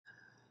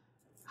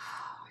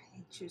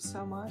you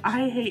so much.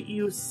 I hate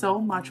you so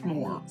much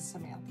more. I hate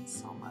Samantha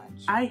so much.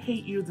 I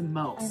hate you the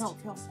most. I don't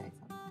feel safe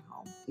in my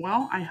home.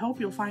 Well, I hope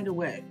you'll find a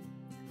way.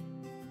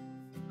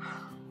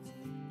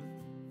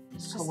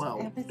 It's just, Hello.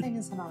 everything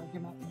is an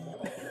argument.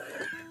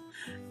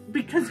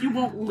 Because you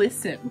won't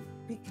listen.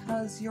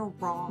 Because you're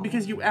wrong.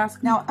 Because you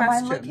ask me now,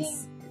 questions. Am I looking?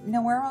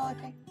 No, where am I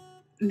looking?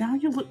 Now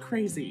you look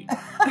crazy.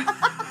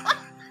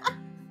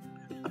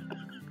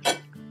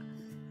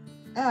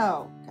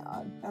 Oh,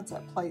 God. That's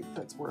a plate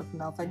that's worth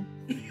nothing.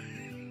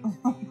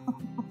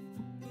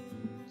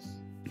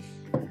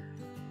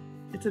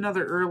 It's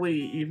another early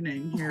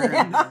evening here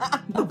in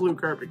the Blue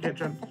Carpet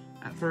Kitchen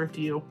at Thrift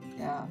U.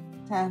 Yeah.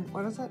 10,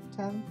 what is it?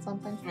 10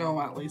 something?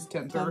 Well, at least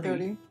 10:30.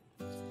 10:30.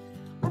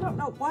 I don't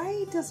know.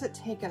 Why does it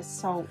take us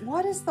so...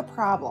 What is the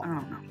problem? I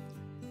don't know.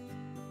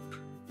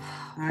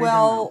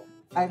 Well,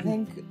 I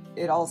think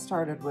it all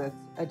started with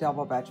a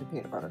double batch of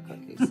peanut butter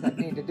cookies that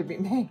needed to be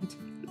made.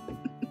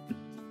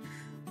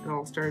 It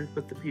all started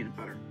with the peanut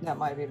butter. That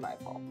might be my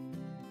fault.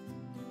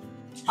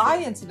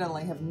 I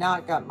incidentally have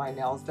not gotten my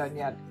nails done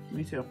yet.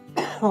 Me too.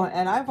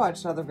 And I've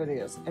watched other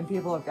videos and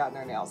people have gotten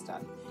their nails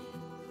done.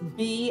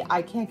 B,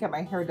 I can't get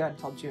my hair done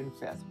until June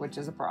 5th, which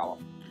is a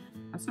problem.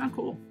 That's not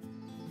cool.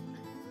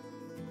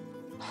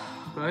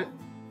 But,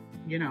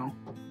 you know,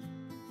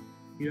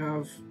 you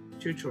have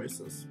two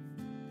choices.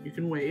 You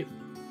can wait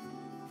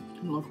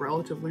and look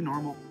relatively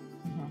normal.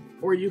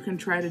 Or you can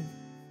try to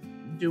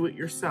do it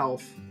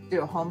yourself.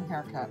 Do a home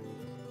haircut.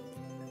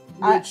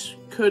 Which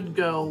could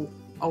go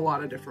a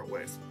lot of different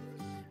ways.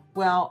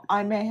 Well,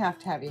 I may have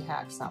to have you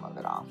hack some of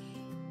it off.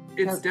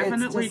 It's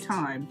definitely just,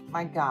 time.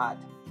 My God.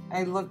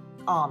 I look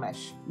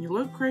Amish. You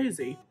look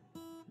crazy.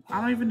 I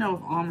don't even know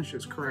if Amish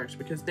is correct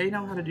because they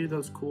know how to do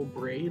those cool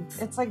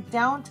braids. It's like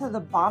down to the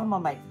bottom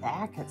of my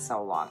back. It's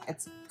so long.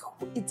 It's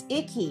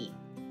icky.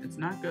 It's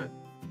not good.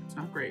 It's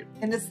not great.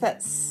 And it's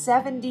that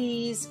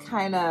 70s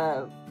kind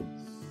of,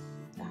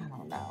 I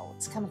don't know.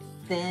 It's kind of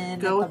thin.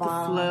 Go at with the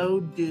the flow,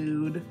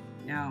 dude.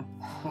 Yeah.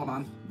 Hold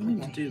on. I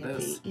need to do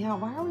this. Yeah,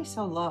 why are we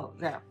so low?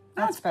 There.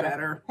 That's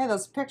better. Hey,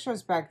 those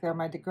pictures back there,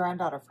 my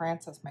granddaughter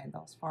Frances made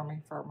those for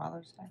me for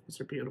Mother's Day.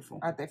 Those are beautiful.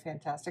 Aren't they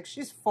fantastic?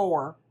 She's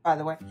 4, by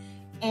the way,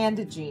 and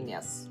a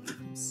genius.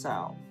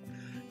 So.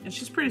 And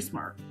she's pretty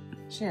smart.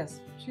 She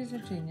is. She's a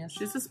genius.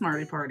 She's a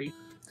smarty party.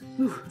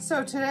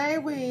 So today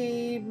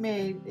we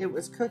made, it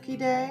was cookie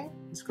day.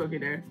 It's cookie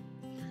day.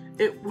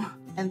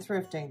 And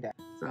thrifting day.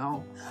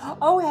 So.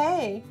 Oh,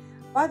 hey.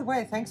 By the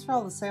way, thanks for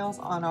all the sales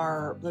on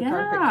our Blue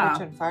Carpet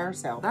Kitchen fire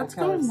sale. That's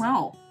going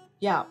well.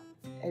 Yeah.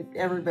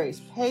 Everybody's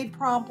paid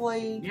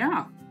promptly.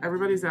 Yeah.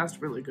 Everybody's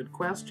asked really good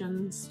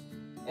questions.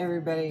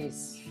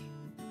 Everybody's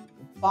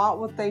bought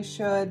what they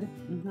should.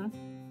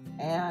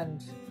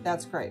 And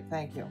that's great.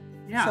 Thank you.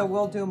 Yeah. So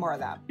we'll do more of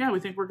that. Yeah, we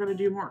think we're going to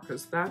do more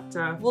because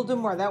that... We'll do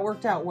more. That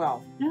worked out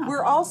well. Yeah.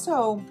 We're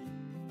also...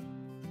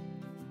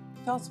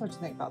 Tell us what you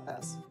think about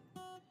this.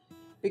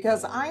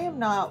 Because I am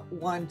not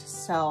one to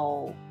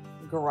sell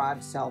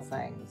garage sale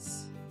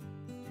things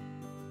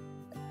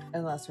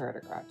unless we're at a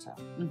garage sale.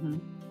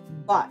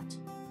 But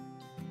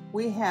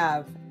we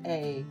have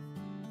the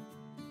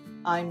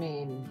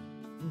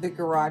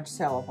garage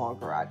sale of all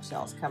garage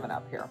sales coming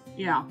up here.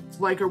 Yeah,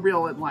 like a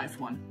real in life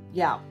one.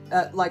 Yeah,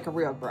 like a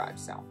real garage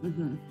sale.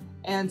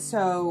 And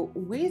so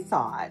we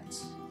thought,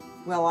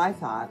 well, I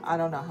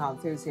don't know how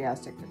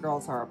enthusiastic the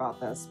girls are about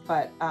this,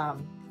 but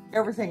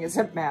everything is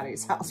at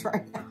Maddie's house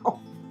right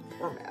now.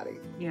 Poor Maddie.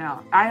 Yeah,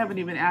 I haven't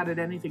even added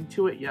anything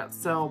to it yet,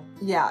 so...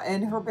 Yeah,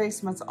 and her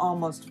basement's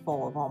almost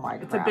full of all my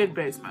crap. It's a big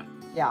basement.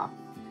 Yeah.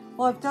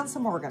 Well, I've done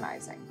some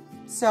organizing.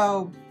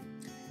 So,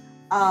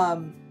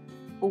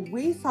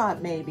 we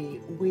thought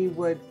maybe we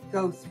would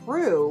go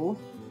through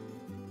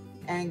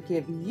and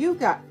give you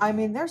guys... I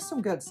mean, there's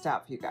some good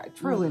stuff, you guys.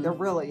 Truly, there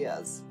really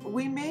is.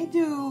 We may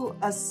do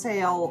a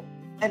sale,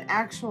 an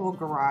actual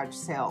garage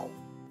sale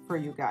for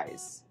you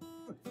guys.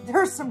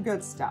 There's some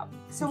good stuff.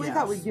 So we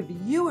thought we'd give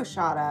you a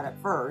shot at it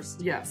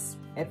first. Yes.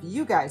 If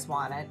you guys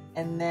want it,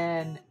 and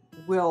then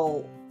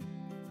we'll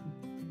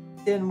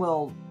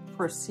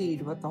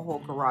proceed with the whole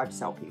garage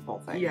sale people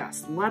thing.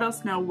 Yes. Let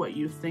us know what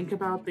you think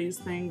about these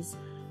things.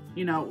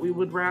 You know, we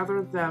would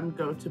rather them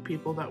go to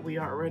people that we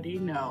already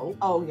know.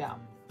 Oh, yeah.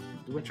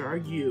 Which are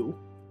you.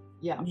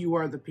 Yeah. You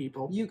are the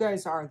people. You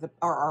guys are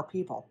our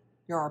people.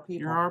 You're our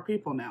people. You're our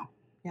people now.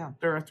 Yeah.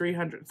 There are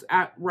 300.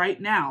 Right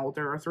now,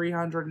 there are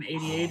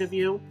 388 of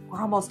you.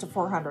 We're almost to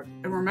 400.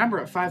 And remember,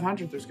 at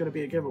 500, there's going to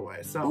be a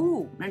giveaway.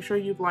 So make sure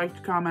you've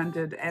liked,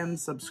 commented, and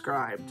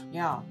subscribed.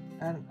 Yeah.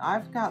 And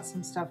I've got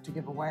some stuff to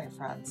give away,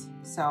 friends.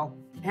 So.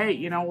 Hey,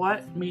 you know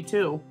what? Me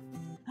too.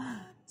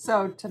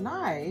 So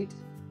tonight,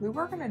 we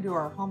were going to do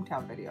our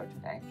hometown video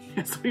today.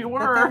 Yes, we were.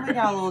 But then we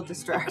got a little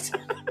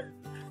distracted.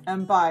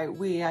 And by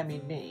we, I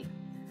mean me.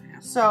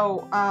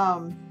 So,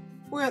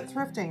 we went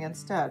thrifting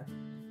instead.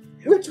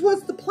 Which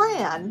was the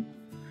plan.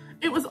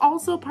 It was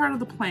also part of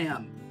the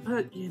plan,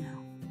 but you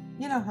know.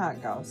 You know how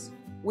it goes.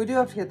 We do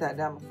have to get that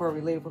done before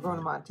we leave. We're going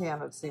to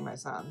Montana to see my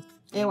son.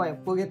 Anyway,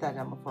 we'll get that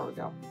done before we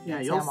go.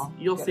 Yeah,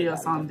 you'll see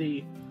us on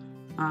the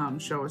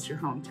Show Us Your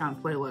Hometown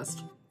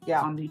playlist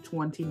Yeah. on the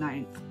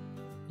 29th.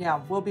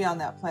 Yeah, we'll be on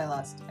that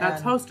playlist.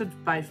 That's hosted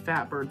by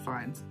Fatbird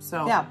Finds.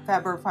 So yeah,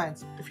 Fatbird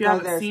Finds. If you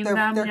haven't seen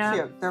them they're yet,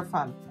 cute. They're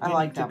fun. I you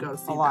like need to them go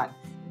see a lot. them.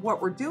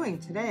 What we're doing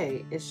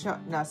today is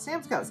now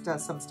Sam's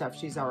does some stuff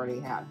she's already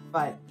had,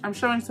 but I'm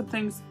showing some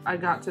things I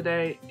got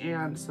today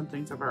and some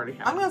things I've already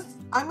had. I'm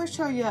gonna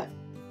show you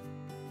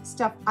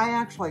stuff I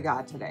actually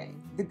got today.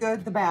 The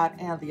good, the bad,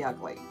 and the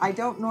ugly. I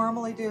don't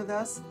normally do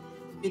this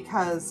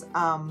because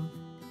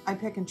I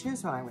pick and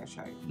choose what I'm going to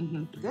show you.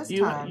 Mm-hmm. This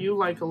time... You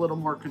like a little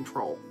more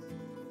control.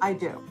 I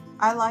do.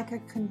 I like a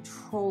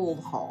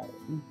controlled haul.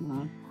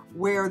 Mm-hmm.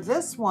 Where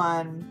this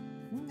one,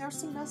 there's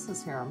some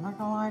misses here. I'm not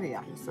going to lie to you.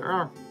 Yes, there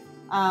are.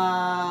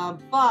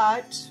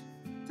 But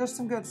there's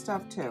some good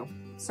stuff too.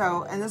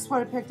 So, and this is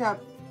what I picked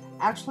up.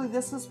 Actually,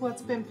 this is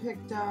what's been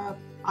picked up,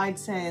 I'd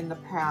say, in the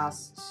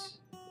past...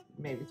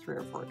 maybe 3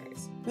 or 4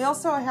 days. We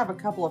also have a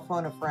couple of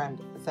phone a friend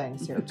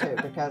things here too,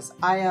 because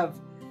I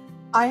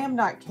am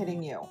not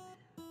kidding you.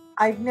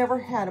 I've never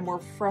had a more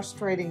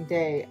frustrating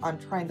day on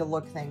trying to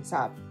look things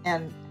up.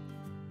 And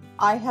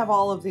I have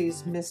all of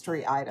these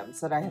mystery items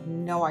that I have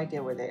no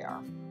idea where they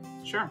are.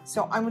 Sure.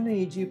 So I'm going to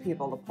need you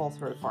people to pull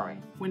through for me.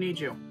 We need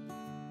you.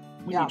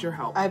 We need your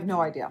help. I have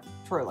no idea,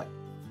 truly.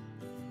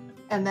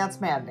 And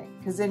that's maddening,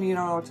 because then you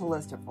don't know what to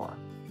list it for.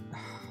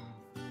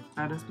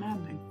 That is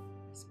maddening.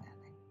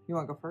 You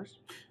want to go first?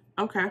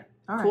 Okay.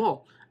 All right.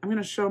 Cool. I'm going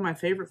to show my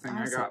favorite thing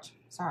I got.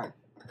 Sorry.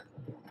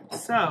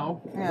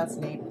 So. Yeah, that's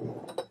neat.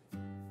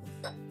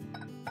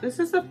 This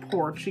is a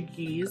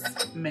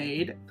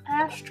Portuguese-made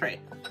ashtray.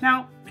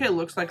 Now, okay, it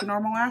looks like a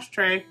normal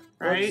ashtray,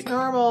 right? Looks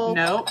normal.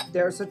 Nope.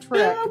 There's a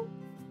trick. Boop.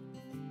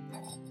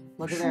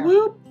 Look at that.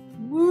 Whoop.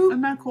 Whoop.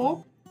 Isn't that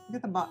cool? Look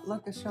at the bottom.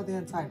 Look, let's show the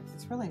inside.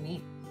 It's really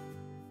neat.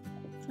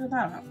 Check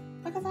that out.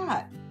 Look at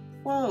that.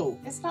 Whoa.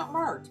 It's not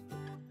marked.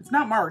 It's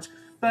not marked,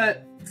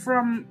 but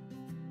from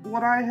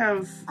what I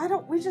have...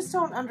 we just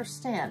don't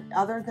understand,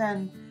 other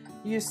than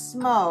you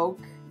smoke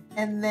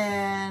and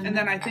then... And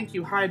then I think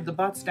you hide the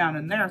butts down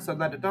in there so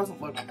that it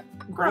doesn't look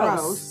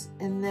gross.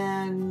 And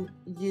then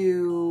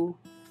you...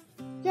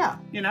 Yeah.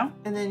 You know?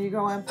 And then you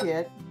go empty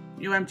it.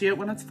 You empty it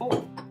when it's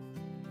full.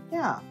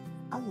 Yeah.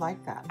 I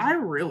like that. I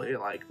really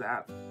like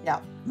that.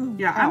 Yeah.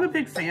 Yeah, I'm a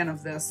big fan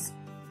of this.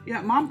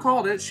 Yeah, Mom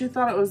called it. She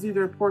thought it was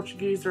either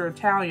Portuguese or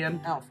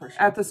Italian. Oh, for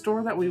sure. At the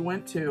store that we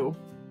went to,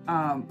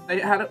 they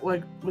had it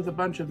like with a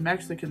bunch of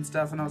Mexican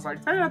stuff, and I was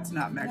like, that's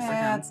not Mexican.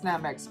 Yeah, it's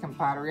not Mexican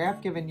pottery.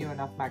 I've given you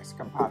enough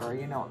Mexican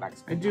pottery. You know what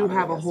Mexican pottery is. I do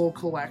have a whole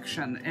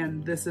collection,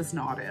 and this is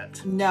not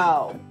it.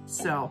 No.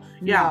 So,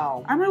 yeah,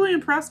 no. I'm really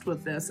impressed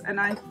with this, and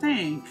I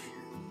think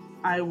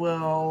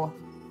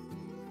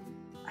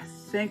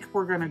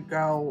we're going to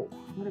go,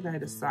 what did I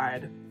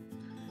decide?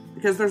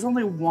 Because there's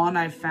only one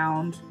I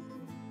found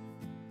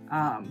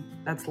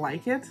that's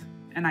like it,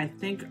 and I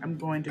think I'm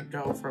going to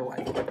go for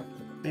like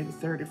maybe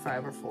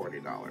 $35 or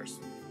 $40.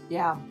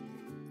 Yeah,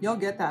 you'll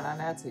get that on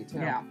Etsy too.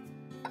 Yeah,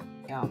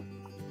 yeah,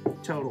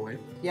 totally.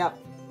 Yep.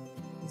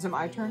 Is it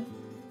my turn?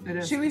 It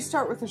is. Should we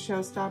start with the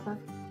showstopper?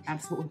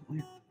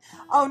 Absolutely.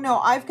 Oh no,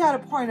 I've got a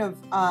point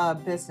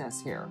of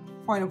business here.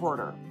 Point of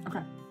order.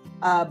 Okay.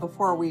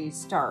 Before we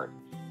start,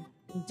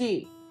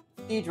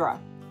 Deidre.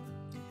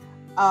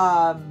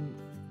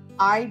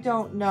 I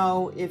don't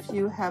know if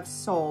you have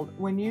sold,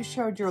 when you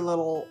showed your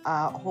little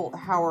Holt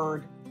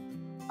Howard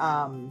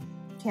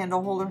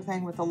candle holder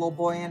thing with the little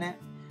boy in it,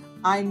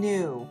 I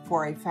knew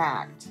for a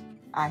fact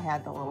I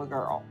had the little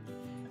girl.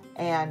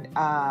 And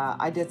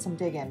I did some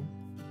digging,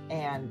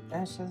 and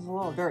that's just a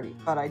little dirty,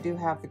 but I do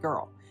have the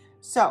girl.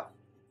 So,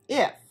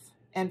 if,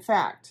 in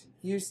fact,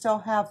 you still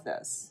have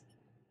this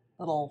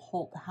little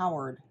Holt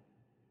Howard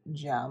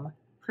gem,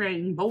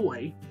 Praying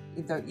boy.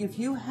 if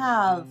you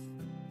have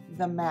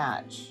the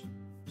match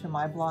to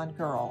my blonde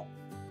girl,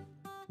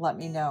 let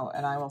me know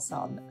and I will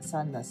send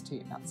this to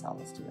you. Not sell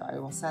this to you. I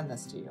will send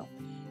this to you.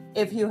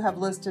 If you have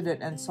listed it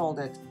and sold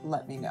it,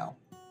 let me know,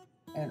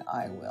 and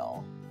I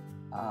will,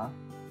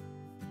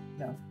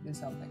 do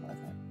something with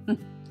it.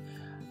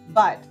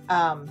 But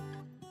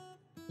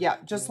yeah,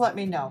 just let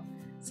me know.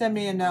 Send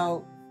me a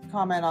note,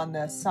 comment on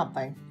this,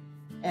 something,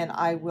 and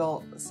I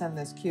will send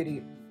this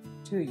cutie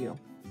to you.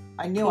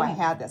 I knew I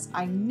had this.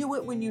 I knew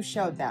it when you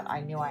showed that.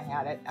 I knew I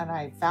had it, and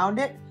I found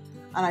it.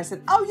 And I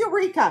said, oh,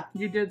 Eureka!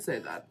 You did say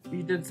that.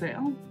 You did say,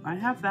 oh, I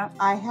have that.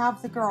 I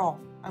have the girl.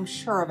 I'm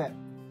sure of it.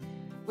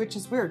 Which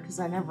is weird because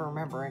I never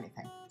remember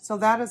anything. So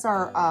that is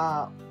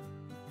our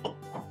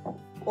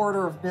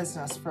order of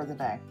business for the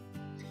day.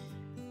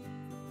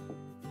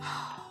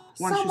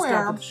 Once you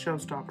start with the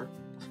showstopper.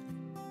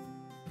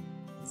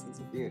 This is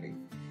a beauty.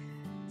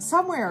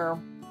 Somewhere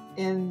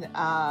in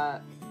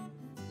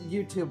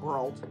YouTube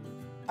world,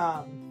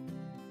 I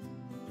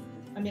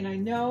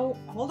know,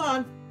 hold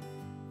on.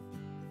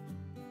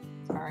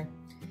 Sorry.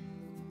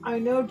 I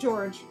know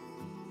George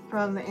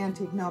from the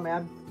Antique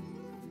Nomad,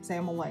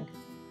 Sam will link.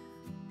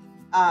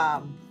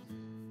 I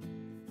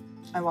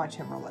watch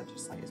him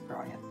religiously. He's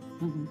brilliant.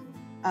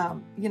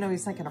 Mm-hmm.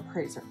 He's like an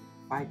appraiser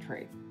by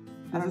trade.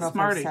 I don't know if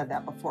I've said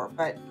that before,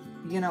 but,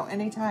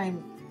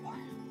 anytime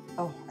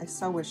Oh, I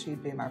so wish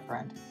he'd be my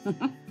friend.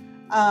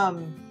 I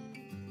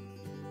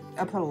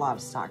put a lot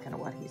of stock into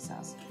what he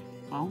says.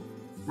 Well,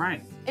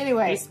 right.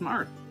 Anyway. He's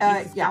smart.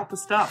 He's Yeah. got the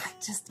stuff.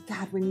 Just,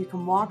 God, when you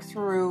can walk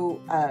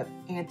through an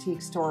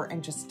antique store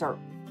and just start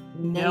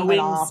naming Knowing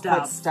off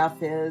what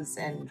stuff is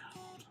and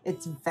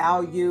its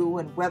value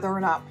and whether or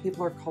not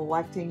people are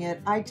collecting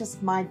it. I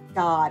just, my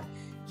God.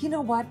 You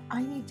know what?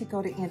 I need to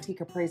go to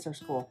antique appraiser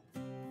school.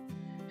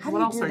 How do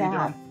you do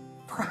that?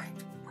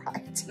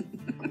 Right.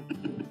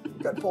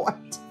 Good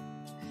point.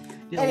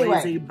 You anyway,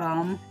 lazy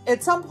bum.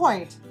 At some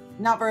point,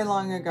 not very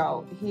long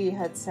ago, he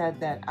had said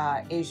that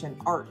Asian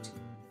art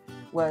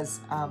was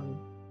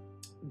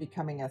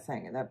becoming a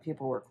thing and that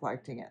people were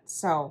collecting it.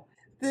 So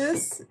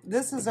this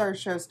is our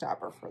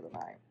showstopper for the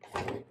night.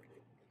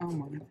 Oh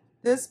my.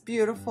 This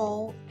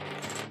beautiful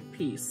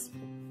piece.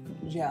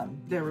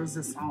 Gem. De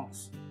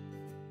resistance.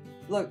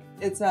 Look,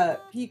 it's a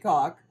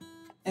peacock,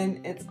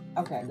 and it's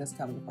okay. This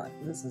comes apart.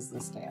 This is the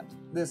stand.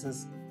 This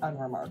is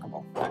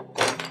unremarkable.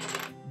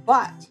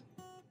 But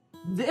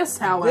this,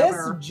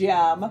 however, this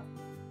gem,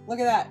 look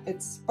at that.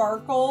 It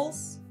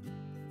sparkles.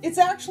 It's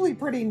actually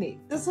pretty neat.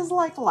 This is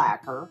like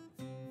lacquer,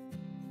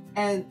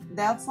 and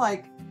that's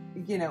like,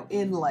 you know,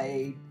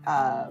 inlaid,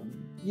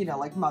 you know,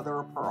 like mother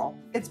of pearl.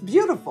 It's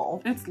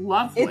beautiful. It's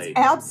lovely. It's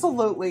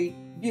absolutely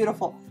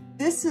beautiful.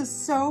 This is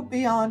so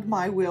beyond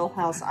my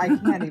wheelhouse, I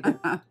can't even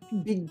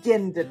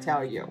begin to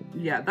tell you.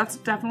 Yeah, that's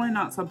definitely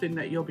not something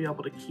that you'll be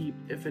able to keep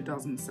if it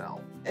doesn't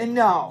sell.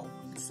 No.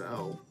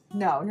 So.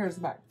 No, here's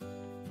the back.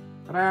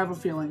 But I have a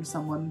feeling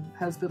someone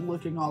has been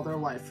looking all their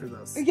life for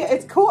this. Yeah,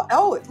 it's cool.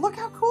 Oh, look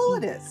how cool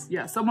it is.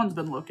 Yeah, someone's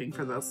been looking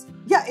for this.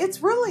 Yeah,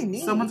 it's really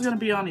neat. Someone's going to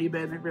be on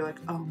eBay and they'll be like,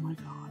 oh my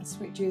God.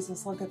 Sweet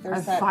Jesus, look at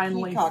there's that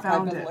peacock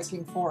I've been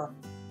looking for.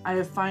 I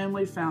have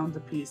finally found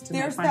the piece to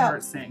make my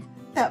heart sing.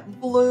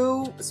 That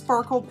blue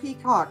sparkle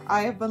peacock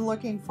I have been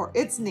looking for.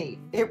 It's neat.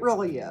 It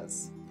really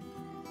is.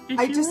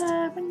 I paid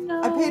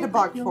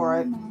 $1 for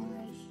it.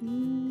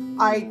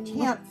 I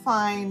can't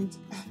find...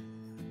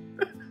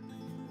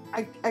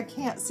 I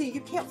can't see.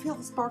 You can't feel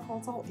the sparkle.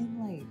 It's all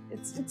inlaid.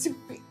 It's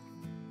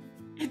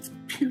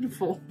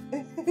beautiful.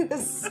 It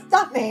is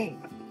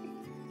stunning.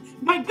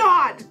 My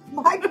God.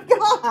 My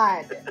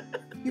God.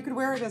 You could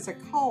wear it as a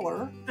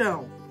collar.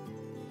 No.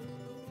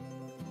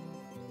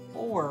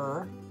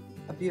 Or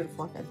a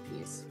beautiful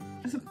headpiece.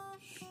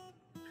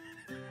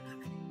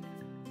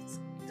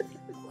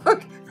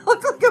 Look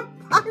like a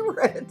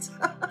pirate.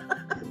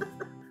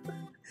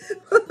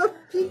 With a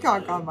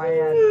peacock on my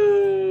head.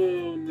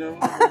 Oh, no.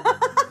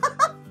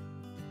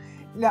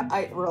 No,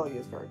 it really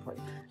is very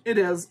pretty. It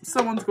is.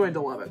 Someone's going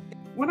to love it.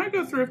 When I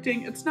go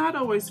thrifting, it's not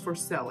always for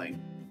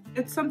selling.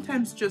 It's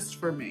sometimes just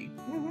for me.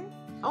 Mm-hmm.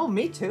 Oh,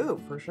 me too,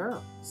 for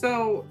sure.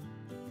 So,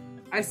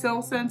 I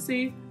sell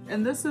Scentsy,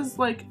 and this is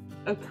like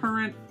a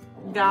current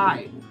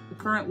guy, a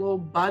current little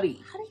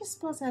buddy. How do you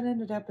suppose that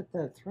ended up at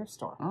the thrift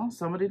store? Well,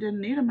 somebody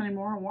didn't need him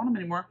anymore or want him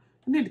anymore.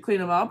 I need to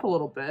clean him up a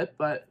little bit,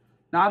 but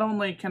not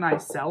only can I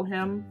sell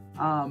him,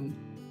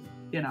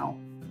 you know.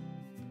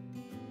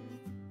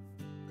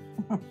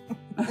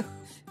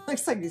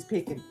 Looks like he's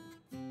peeking.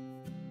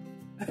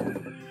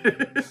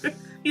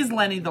 He's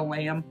Lenny the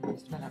Lamb.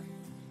 Just a minute.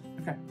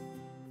 Okay.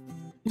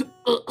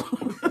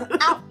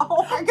 Ow!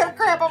 Oh, I got a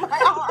cramp on my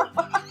arm.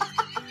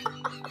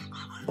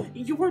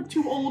 You are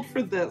too old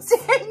for this.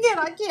 Dang it,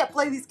 I can't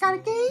play these kind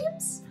of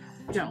games.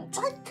 Don't.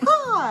 My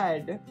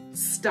God.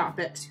 Stop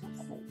it.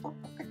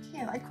 I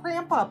can't. I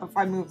cramp up if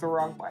I move the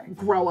wrong way.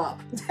 Grow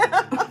up.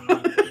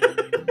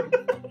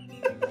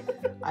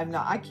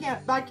 I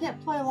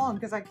can't play along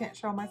because I can't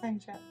show my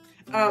things yet.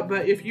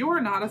 But if you are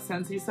not a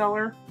Scentsy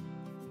seller,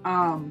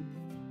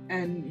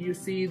 and you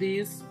see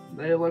these,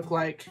 they look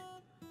like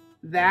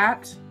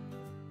that.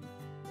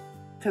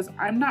 Because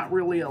I'm not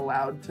really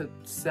allowed to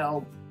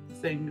sell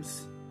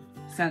things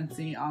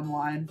Scentsy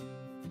online.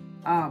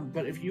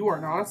 But if you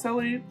are not a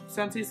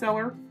Scentsy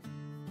seller,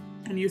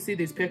 and you see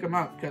these, pick them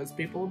up, because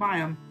people will buy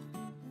them.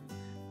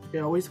 They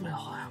always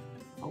will.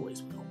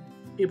 Always will.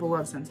 People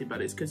love Scentsy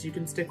buddies, because you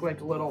can stick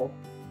like a little...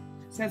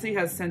 Scentsy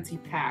has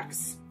Scentsy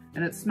packs,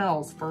 and it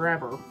smells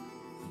forever.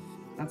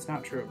 That's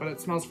not true, but it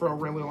smells for a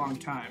really long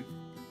time.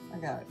 I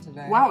got it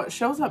today. Wow, it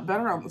shows up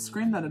better on the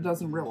screen than it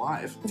does in real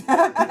life. It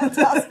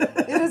does.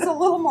 It is a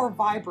little more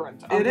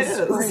vibrant on the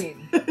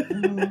screen.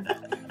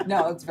 Mm-hmm.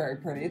 No, it's very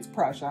pretty. It's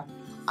Prussia.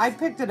 I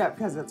picked it up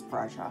because it's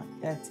Prussia.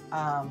 It's,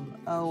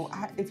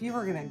 if you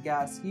were going to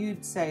guess,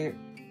 you'd say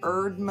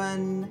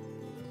Erdmann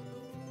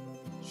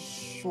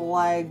Schlegel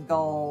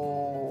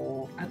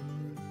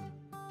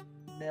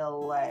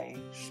Millet.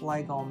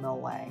 Schlegel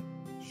Millet.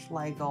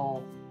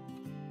 Schlegel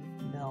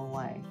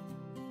Millet.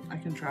 I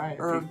can try it.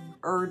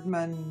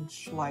 Erdmann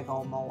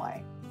Schlegel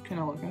Millet. Can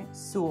I look at it?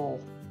 Suhl,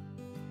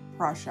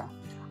 Prussia.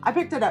 I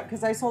picked it up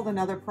because I sold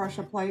another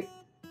Prussia plate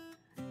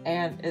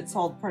and it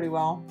sold pretty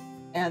well.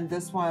 And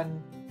this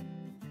one...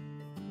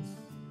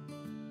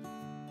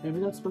 Maybe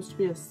that's supposed to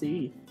be a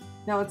C.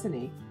 No, it's an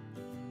E.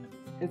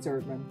 It's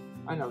Erdmann.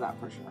 I know that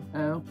for sure.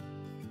 Oh.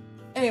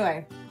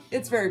 Anyway,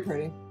 it's very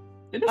pretty.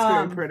 It is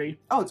very pretty.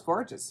 Oh, it's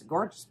gorgeous.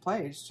 Gorgeous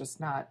place. Just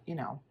not, you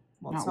know,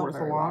 well, Not so worth a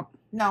very lot. well.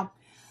 No.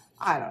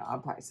 I don't know. I'll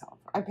probably sell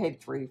it. I paid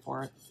 $3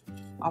 for it.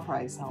 I'll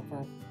probably sell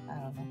for, I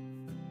don't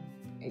know,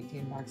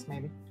 $18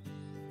 maybe.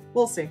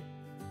 We'll see.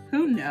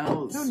 Who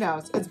knows? Who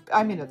knows?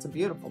 It's a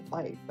beautiful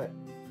plate, but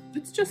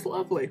It's just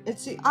lovely.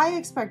 I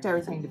expect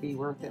everything to be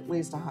worth at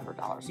least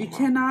 $100. You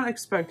cannot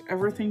expect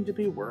everything to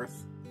be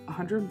worth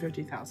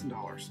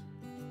 $150,000.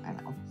 I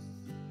know.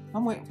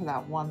 I'm waiting for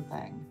that one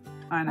thing.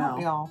 I know. Aren't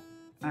we all?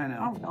 I know.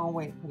 Aren't we all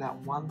waiting for that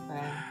one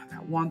thing?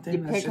 That one thing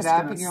You that's pick just it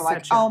up gonna and you're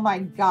like, set you- oh my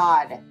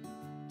God,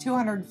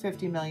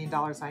 $250 million.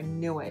 I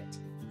knew it.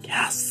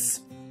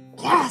 Yes.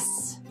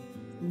 Yes.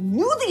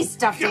 Knew these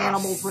stuffed Yes.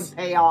 animals would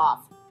pay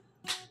off.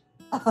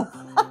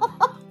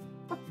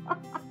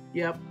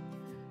 Yep.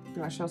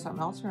 Do I show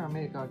something else or want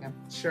me to go again?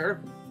 Sure.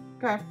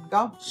 Okay,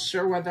 go.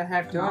 Sure, what the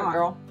heck Do it, not.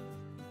 girl.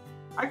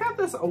 I got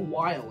this a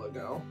while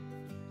ago.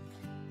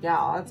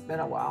 Yeah, it's been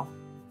a while.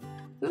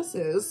 This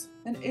is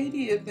an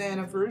 80th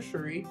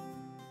anniversary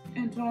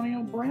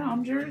Antonio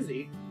Brown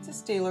jersey, It's a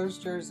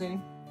Steelers jersey.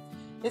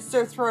 It's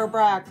their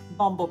throwback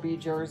Bumblebee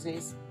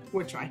jerseys.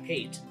 which I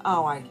hate.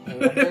 Oh, I hate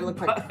them. They look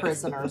like But-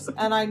 prisoners.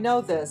 And I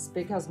know this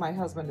because my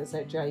husband is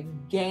a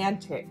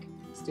gigantic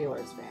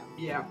Steelers fan.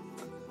 Yeah.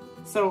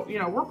 So, you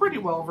know, we're pretty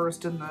well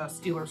versed in the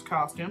Steelers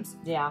costumes.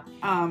 Yeah.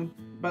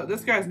 But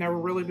this guy's never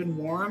really been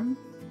worn.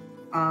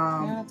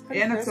 Yeah, it's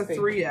pretty and it's a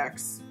crispy.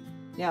 3X.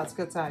 Yeah, it's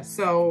good size.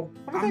 So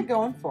What are they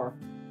going for?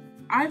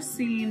 I've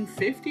seen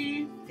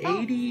 50,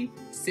 80,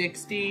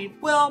 60,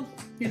 Well,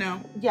 you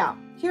know. yeah,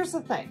 here's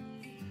the thing.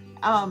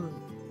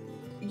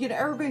 You know,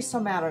 everybody's so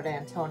mad at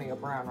Antonio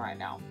Brown right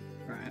now.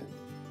 Right.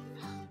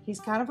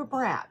 He's kind of a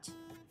brat.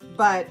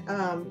 But, you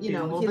Being a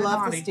know, little he bit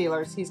loves naughty. the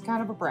Steelers. He's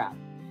kind of a brat.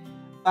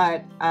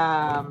 But,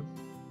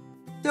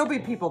 there'll be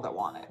people that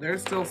want it.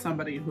 There's still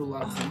somebody who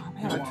loves him. I'm who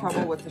having wants trouble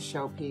it. with the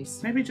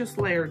showpiece. Maybe just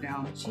lay her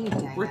down. Gee,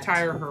 dang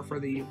Retire her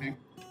for the evening.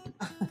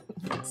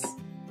 it.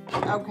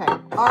 Okay.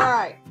 All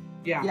right.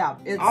 Yeah. Yeah.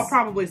 It's, I'll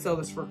probably sell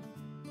this for,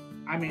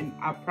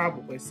 I'll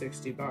probably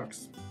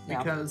 $60 Yeah.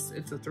 because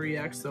it's a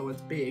 3X, so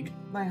it's big.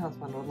 my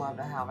husband would love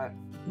to have it.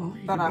 Well,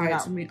 you But can I'm buy it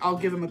not- to me. I'll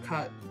give him a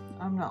cut.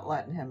 I'm not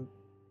letting him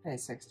pay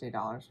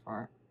 $60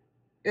 for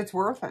it. It's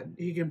worth it.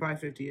 He can buy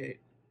 58.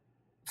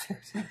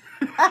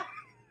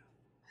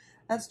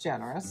 That's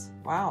generous.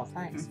 Wow,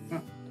 thanks.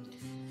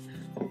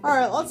 All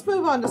right, let's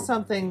move on to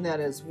something that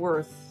is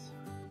worth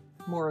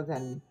more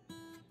than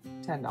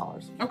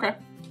 $10. Okay.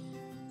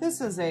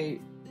 This is a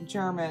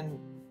German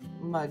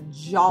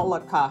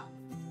Majolica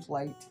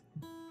plate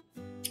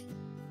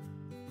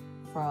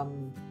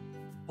from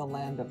the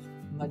land of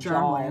Majol.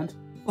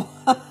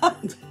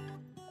 Germland.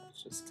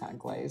 It's just kind of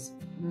glaze.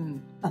 Mm.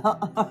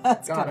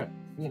 That's Got kind it. of,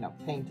 you know,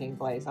 painting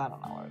glaze. I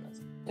don't know what it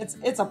is.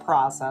 It's a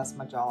process,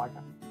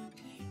 Majolica.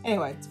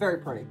 Anyway, it's very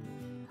pretty.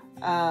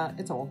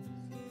 It's old.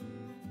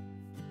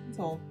 It's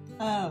old.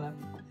 I don't know.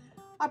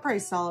 I'll probably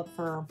sell it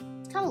for,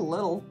 it's kind of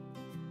little,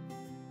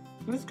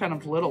 This is kind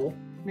of little.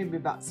 maybe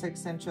about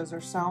 6 inches or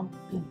so,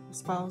 I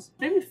suppose.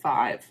 Maybe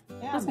 5.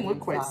 Yeah, Doesn't maybe look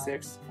quite 5.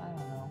 6. I don't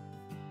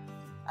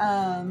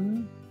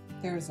know.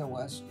 There's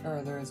a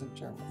there is a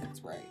German.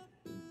 It's right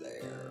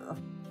there.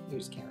 You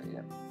just can't read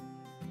it.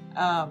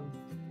 I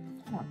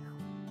don't know.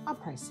 I'll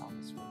probably sell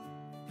this for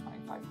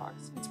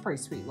 $25. It's a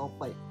pretty sweet little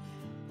plate.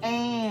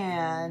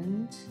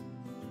 And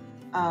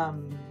it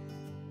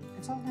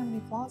doesn't have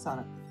any flaws on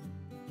it,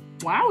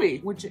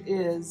 Wowie. which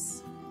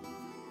is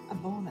a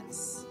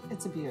bonus.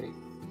 It's a beauty,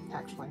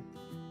 actually.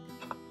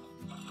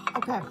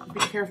 Okay. Be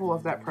careful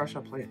of that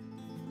pressure plate.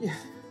 Yeah.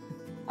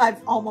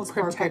 I've almost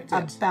broken Protect it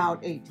it. about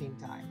 18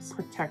 times.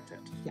 Protect it.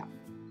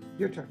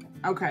 Your turn.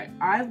 Okay.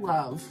 I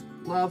love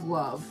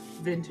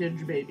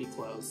vintage baby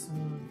clothes.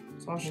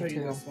 So I'll Me show you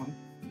too. this one.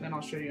 Then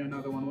I'll show you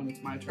another one when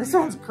it's my turn. This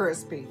sounds again.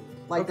 crispy,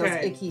 like Okay.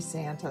 those icky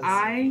Santas.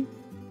 I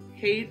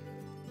hate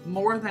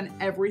more than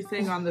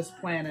everything on this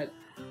planet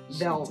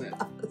velvet.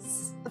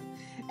 Yes.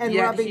 And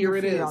Yet rubbing your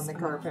here it feet is. on the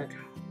carpet.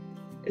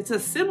 It's a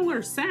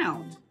similar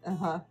sound,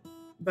 Uh-huh.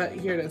 but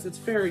here it is. It's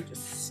very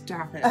just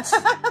stop it.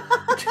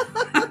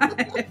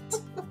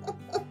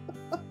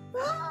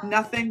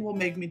 Nothing will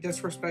make me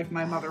disrespect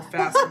my mother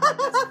faster than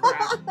this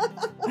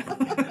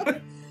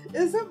crap.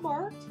 Is it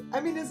marked?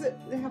 I mean,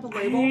 they have a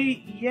label?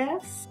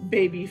 Yes,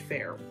 baby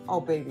fair. Oh,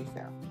 baby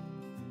fair.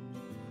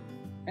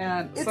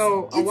 And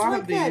so a lot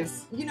like of that,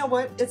 these. you know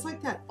what? It's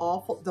like that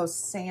awful, those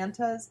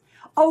Santas.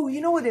 Oh,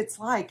 you know what it's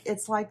like?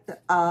 It's like the,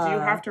 Do you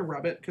have to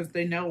rub it? Because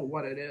they know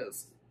what it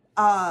is.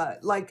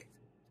 like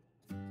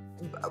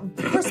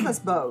Christmas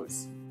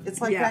bows. It's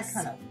like Yes.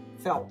 that kind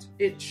of felt.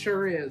 It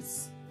sure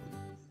is.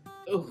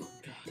 Oh,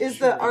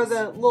 Are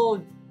the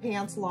little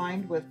pants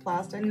lined with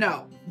plastic?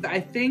 No, I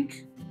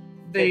think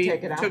They they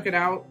took took it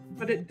out,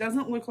 but it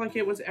doesn't look like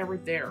it was ever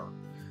there.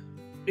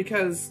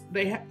 Because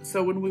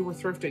so when we were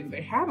thrifting,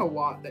 they had a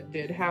lot that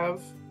did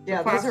have the Yeah,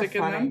 those are plastic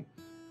in funny. them.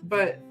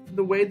 But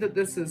the way that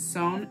this is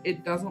sewn,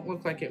 it doesn't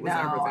look like it was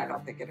ever No, there. I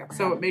don't think it ever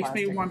So had it makes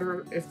me plastic.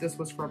 wonder if this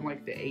was from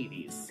like the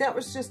 80s. That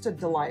was just a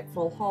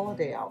delightful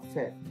holiday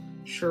outfit.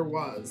 Sure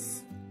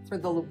was.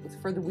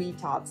 for the wee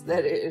tots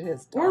that it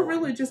is. Or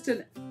really just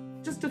a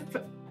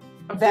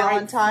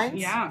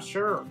Valentine's. Yeah,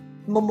 sure.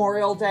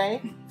 Memorial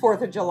Day,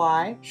 4th of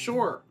July.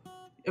 Sure.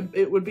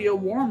 It would be a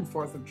warm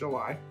 4th of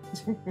July.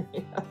 Yeah,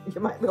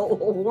 you might be a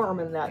little warm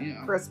in that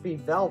Yeah. crispy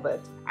velvet.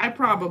 I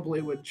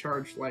probably would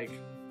charge like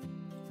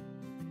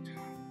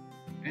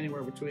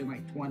anywhere between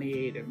like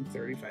 $28 and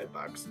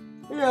 $35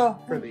 Yeah,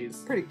 for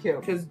these. pretty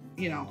cute. Because,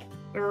 you know,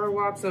 there are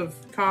lots of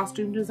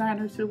costume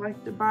designers who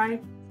like to buy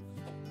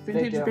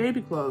vintage do.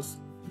 baby clothes.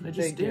 They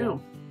just They do.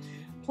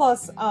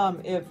 Plus,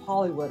 if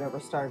Hollywood ever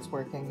starts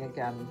working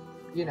again,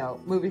 you know,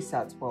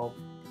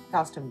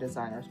 costume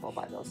designers will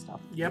buy those stuff.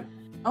 Yep.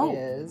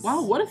 Oh,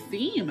 wow, what a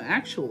theme,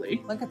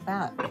 actually. Look at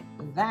that.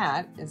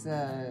 That is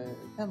a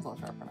pencil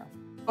sharpener.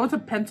 Oh, it's a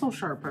pencil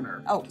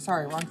sharpener. Oh,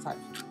 sorry, wrong side.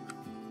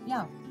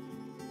 Yeah.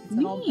 It's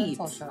an old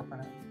pencil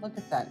sharpener. Look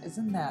at that.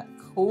 Isn't that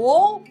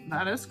cool?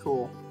 That is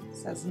cool. It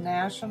says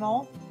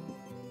National.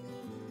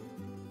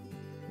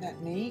 Isn't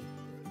that neat?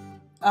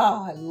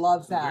 Oh, I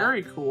love that.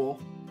 Very cool.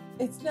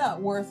 It's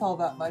not worth all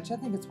that much. I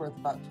think it's worth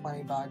about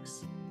 $20.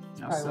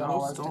 That's probably what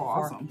I'll list still it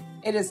for. awesome.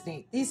 It is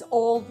neat. These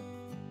old,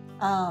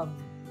 what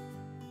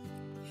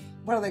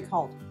are they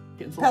called?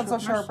 Pencil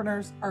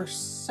sharpeners are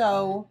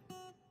so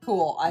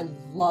cool. I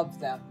love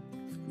them.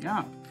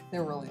 Yeah.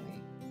 They're really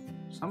neat.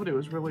 Somebody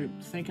was really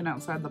thinking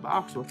outside the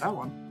box with that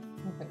one.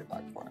 I'll pay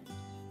 $1 for it.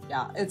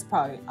 Yeah,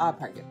 I'll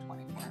probably get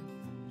 20 for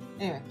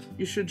it. Anyway.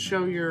 You should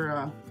show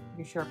your,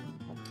 You sharpen.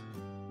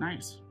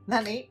 nice. Isn't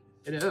that neat?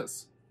 It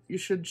is. You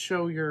should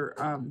show your,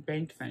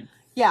 bank thing.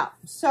 Yeah,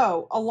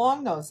 so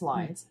along those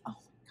lines, oh my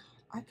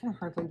God, I can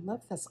hardly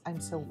lift this. I'm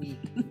so weak.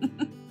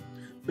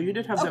 But you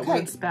did have that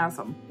weird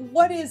spasm.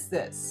 What is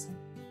this?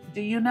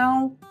 Do you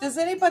know? Does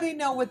anybody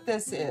know what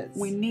this is?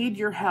 We need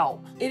your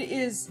help. It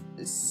is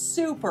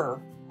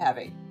super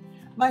heavy.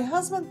 My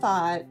husband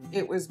thought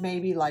it was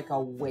maybe like a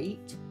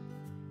weight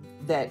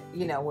that,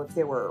 you know, if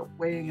they were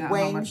Weighing out how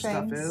weighing much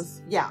things. stuff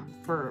is Yeah,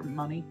 for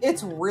money.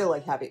 it's really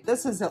heavy.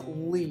 This is at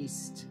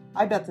least,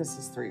 I bet this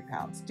is 3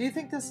 pounds. Do you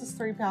think this is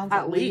 3 pounds?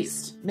 At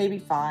least. Maybe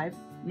 5?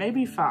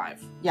 Maybe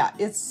 5. Yeah,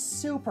 it's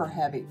super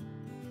heavy.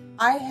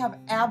 I have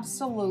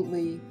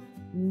absolutely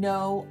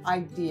no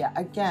idea.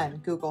 Again,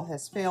 Google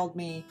has failed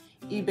me.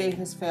 eBay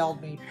has failed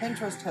me.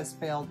 Pinterest has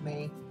failed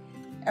me.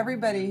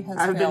 Everybody has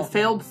I've been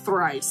failed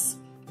thrice.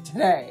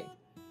 today.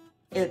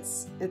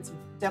 It's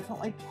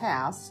definitely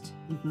cast.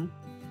 Mm-hmm.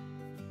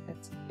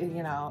 It's,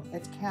 you know,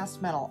 it's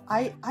cast metal.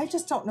 I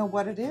just don't know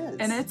what it is.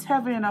 And it's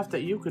heavy enough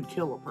that you could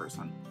kill a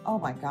person. Oh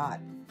my God.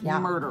 Yeah.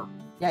 Murder.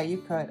 Yeah, you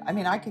could. I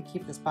mean, I could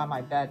keep this by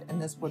my bed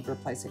and this would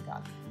replace a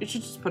gun. You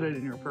should just put it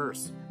in your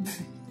purse.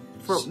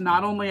 For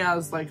not only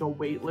as like a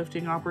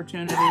weightlifting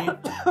opportunity,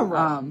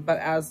 Right. but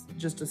as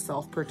just a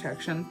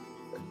self-protection.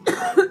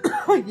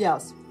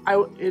 Yes.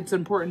 It's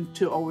important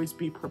to always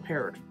be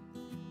prepared.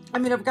 I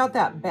mean, I've got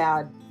that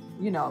bad,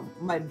 you know,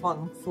 my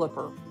bung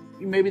flipper.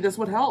 Maybe this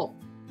would help.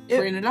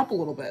 Train it up a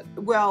little bit.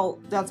 Well,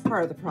 that's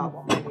part of the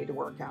problem I need to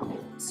work out.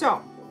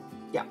 So,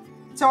 yeah.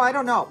 So I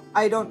don't know.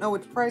 I don't know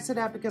what to price it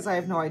at because I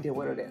have no idea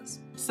what it is.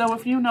 So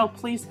if you know,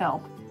 please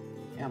help.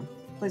 Yeah.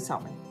 Please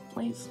help me.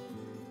 Please.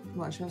 You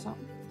want to show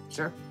something?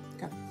 Sure.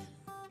 Okay.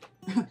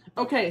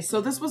 Okay, so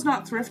this was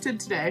not thrifted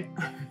today,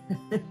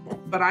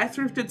 but I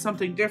thrifted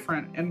something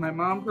different, and my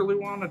mom really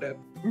wanted it.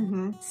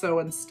 Mm-hmm. So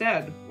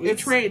instead, we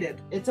traded.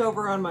 It's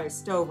over on my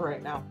stove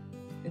right now.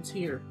 It's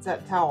here. It's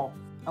that towel.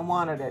 I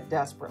wanted it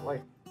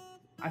desperately.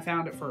 I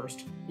found it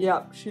first,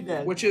 Yep, she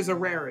did. which is a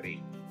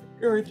rarity.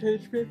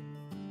 irritates me.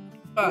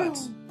 But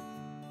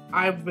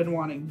I've been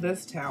wanting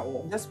this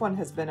towel, This one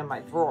has been in my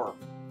drawer.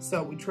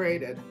 so we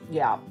traded.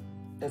 Yeah,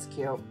 it's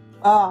cute.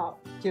 Oh,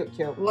 cute,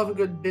 cute. Love a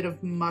good bit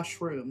of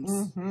mushrooms.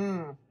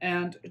 Mm-hmm.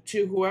 And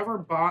to whoever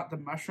bought the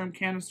mushroom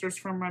canisters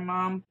from my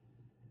mom,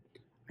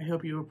 I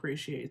hope you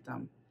appreciate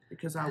them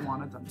because I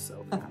wanted them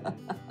so bad.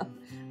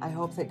 I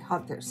hope they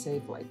got there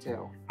safely,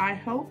 too. I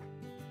hope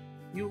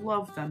you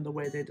love them the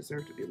way they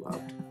deserve to be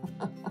loved.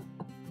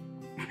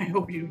 I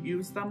hope you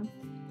use them.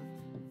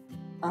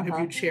 I hope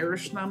you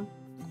cherish them.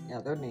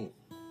 Yeah, they're neat.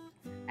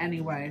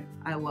 Anyway,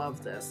 I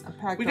love this.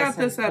 I We got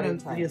this at pretty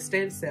tight. the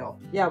estate sale.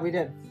 Yeah, we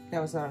did.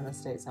 That was at an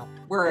estate sale.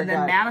 Where And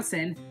then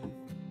Madison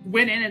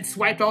went in and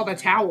swiped all the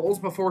towels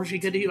before she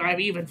could have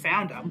even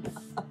found them.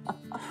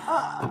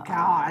 Oh,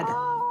 God.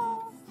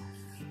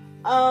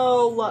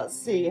 Oh, let's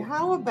see.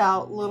 How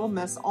about Little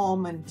Miss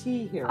Almond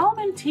Tea here?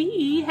 Almond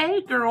tea.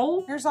 Hey,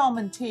 girl. Here's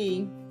Almond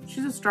Tea.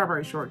 She's a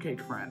strawberry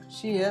shortcake friend.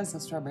 She is a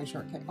strawberry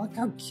shortcake. Look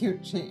how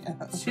cute she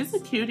is. She's a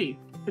cutie.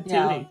 Patootie.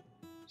 Yeah.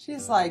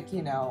 She's like,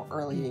 you know,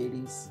 early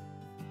 80s.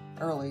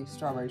 Early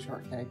strawberry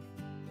shortcake.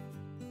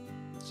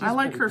 She's I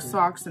like pretty her cute.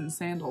 socks and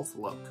sandals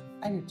look.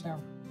 I do too. It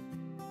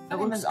Her name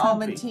looks is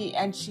Almond comfy. Tea,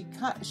 and she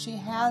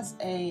has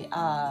a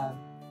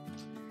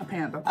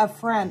panda. a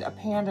friend, a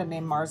panda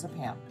named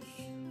Marzipan.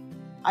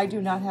 I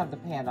do not have the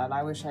panda, and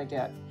I wish I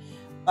did.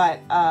 But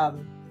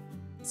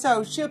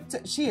so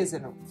she is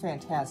in a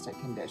fantastic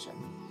condition.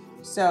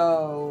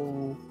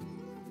 So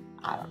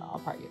I don't know. I'll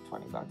probably get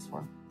 $20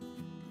 for her.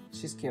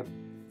 She's cute.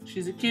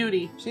 She's a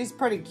cutie. She's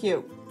pretty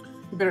cute.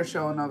 You better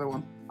show another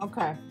one.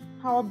 Okay.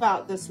 How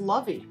about this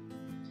Lovey?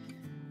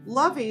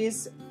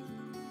 Loveys,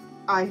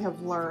 I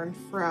have learned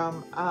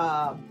from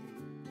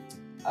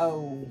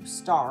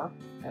Star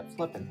at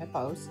Flippin'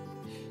 Hippos,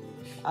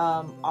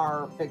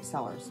 are big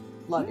sellers.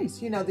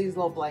 Loveys. You know, these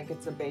little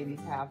blankets that babies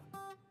have.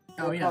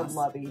 They're called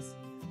Loveys.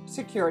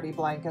 Security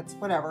blankets,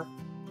 whatever.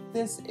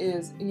 This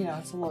is, you know,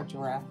 it's a little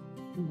giraffe.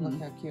 Look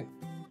how cute.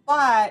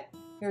 But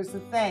here's the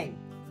thing.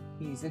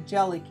 He's a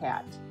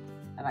Jellycat.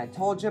 And I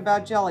told you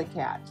about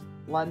Jellycat.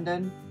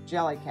 London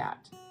Jellycat.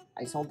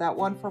 I sold that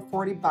one for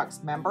 $40.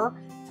 Remember?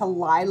 To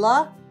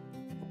Lila.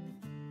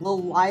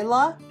 Little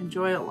Lila.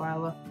 Enjoy it,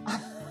 Lila.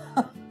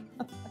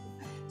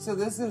 So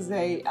this is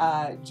a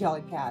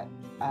Jellycat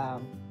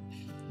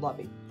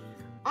Lovey.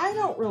 I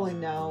don't really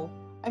know.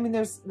 I mean,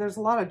 there's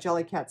a lot of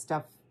Jellycat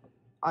stuff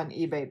on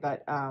eBay,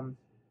 but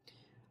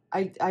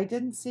I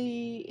didn't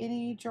see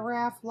any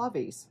giraffe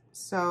Loveys.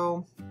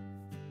 So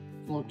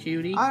Little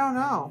cutie. I don't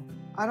know.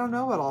 I don't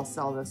know what I'll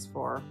sell this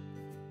for.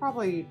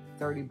 Probably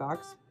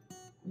 $30.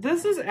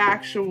 This is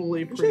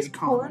actually pretty Is this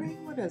common.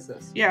 Corning? What is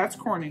this? Yeah, it's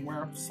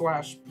Corningware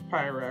 /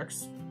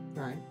 Pyrex.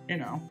 Right. You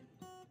know.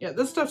 Yeah,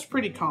 this stuff's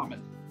pretty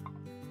common.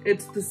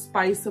 It's the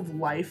Spice of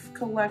Life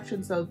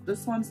collection. So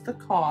this one's the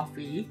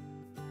coffee.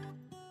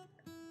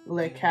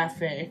 Le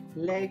Café.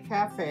 Le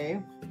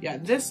Café. Yeah,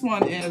 this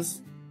one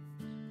is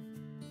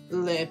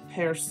Le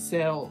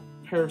Persil.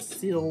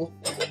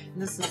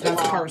 This is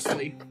That's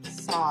parsley.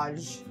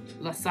 Sage.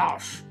 La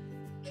Sage.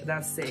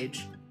 That's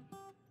sage.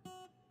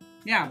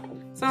 Yeah.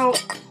 So,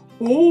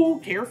 oh,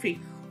 carefree.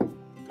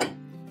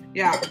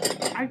 Yeah,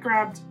 I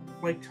grabbed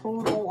like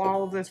total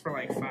all of this for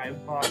like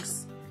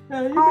 $5.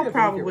 I'll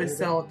probably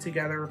sell it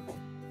together.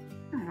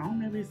 I don't know,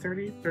 maybe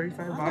 30, 35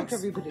 I'd bucks. like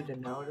everybody to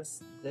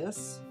notice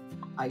this.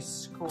 I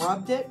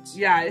scrubbed it.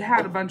 Yeah, it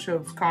had a bunch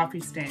of coffee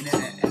stain in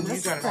it, and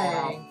This you got it all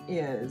out. thing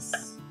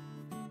is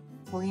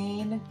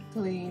clean,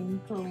 clean,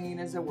 clean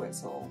as a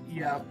whistle.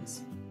 Yep.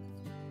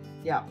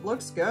 Yeah,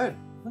 looks good.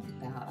 Look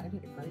at that. I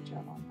did a great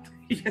job on that.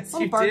 Yes,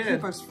 Little you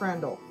did. Barkeeper's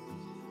Friendle.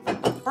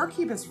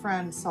 Barkeeper's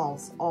Friend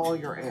solves all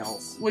your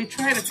ails. We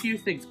tried a few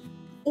things.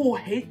 Oh, I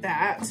hate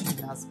that.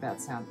 That's a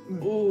bad sound.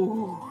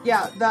 Oh.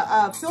 Yeah,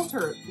 the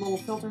little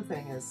filter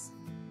thing is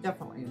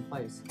definitely in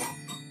place.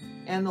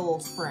 And the little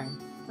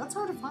spring. That's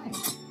hard to find.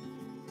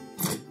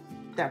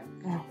 There.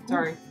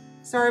 Sorry.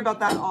 Sorry about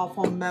that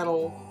awful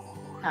metal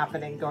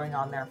happening going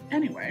on there.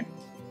 Anyway.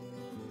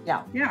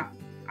 Yeah. Yeah.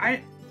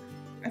 I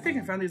think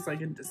I found these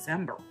like in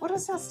December. What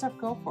does that stuff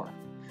go for?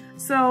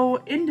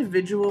 So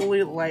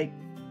individually like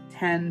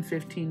 10,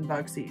 15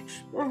 bucks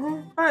each.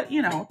 But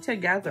you know,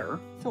 together.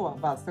 So what,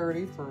 about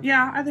 30 for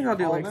Yeah, I think I'll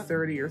do all like of it?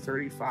 30 or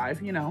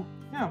 35, you know.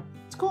 Yeah,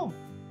 it's cool.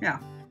 Yeah.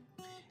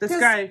 This 'Cause-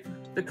 guy,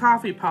 the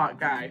coffee pot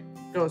guy,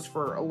 goes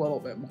for a little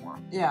bit more.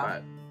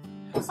 Yeah.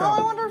 But, So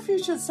I wonder if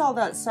you should sell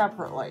that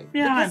separately.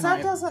 Yeah, because I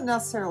that might. doesn't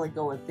necessarily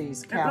go with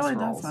these it really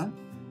casseroles. doesn't.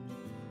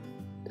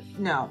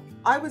 No,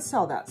 I would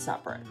sell that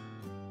separate.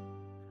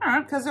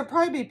 Alright. Because there'll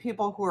probably be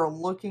people who are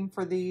looking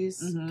for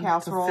these Mhm,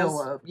 casseroles. to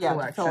fill a to fill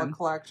a collection.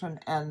 collection,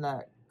 and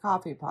the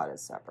coffee pot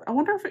is separate. I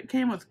wonder if it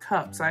came with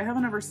cups. I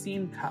haven't ever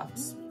seen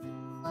cups.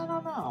 I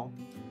don't know.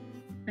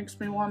 Makes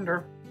me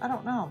wonder. I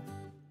don't know.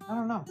 I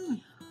don't know.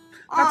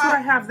 That's what I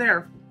have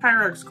there.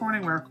 Pyrex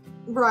Corningware.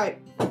 Right.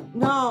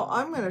 No,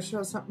 I'm going to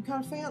show something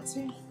kind of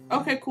fancy.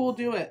 Okay, cool,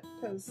 do it.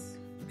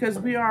 Because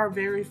we are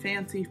very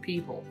fancy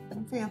people.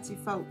 I'm fancy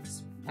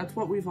folks. That's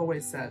what we've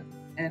always said.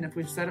 And if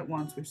we've said it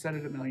once, we've said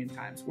it a million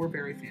times. We're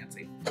very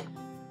fancy.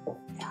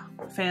 Yeah.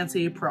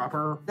 Fancy,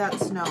 proper,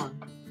 That's known.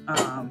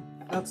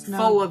 That's known.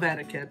 full of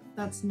etiquette.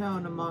 That's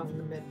known among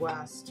the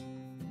Midwest,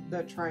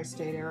 the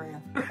tri-state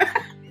area.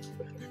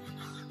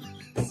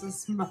 This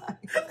is my...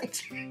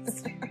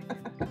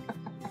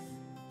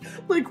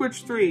 Like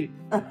which three?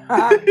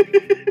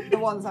 The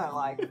ones I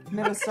like.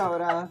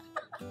 Minnesota,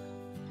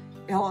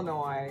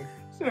 Illinois,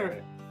 Sure.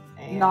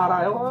 and Not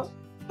Iowa?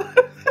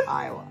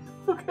 Iowa.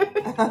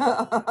 Okay.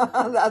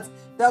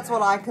 That's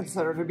what I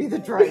consider to be the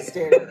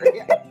tri-state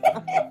area.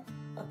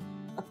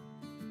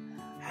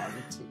 I'm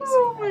teasing.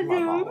 Oh my I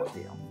love all God. of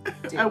you.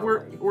 And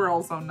Dearly. we're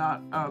also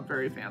not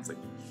very fancy.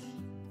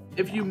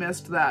 If you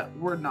missed that,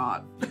 we're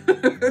not.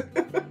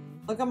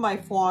 Look at my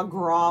foie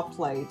gras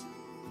plate.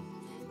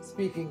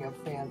 Speaking of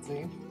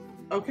fancy.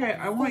 Okay,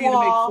 I want you to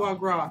make foie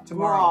gras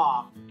tomorrow.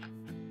 Gras.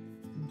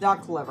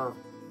 Duck liver.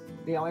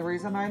 The only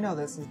reason I know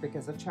this is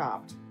because of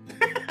Chopped.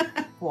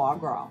 Foie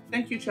gras.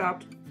 Thank you,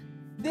 Chopped.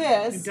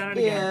 This You've done it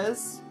again.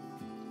 is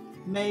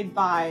made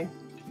by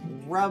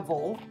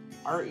Revol,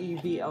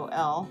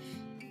 R-E-V-O-L,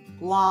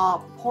 La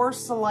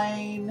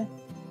Porcelaine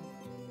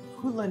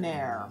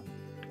Culinaire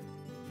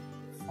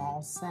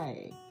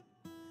Francais.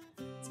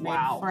 It's made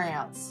Wow. in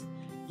France.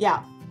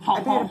 Yeah, I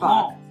paid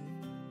 $1.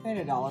 Paid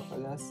 $1 for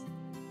this.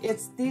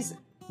 It's these,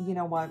 you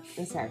know what?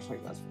 This actually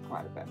goes for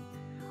quite a bit.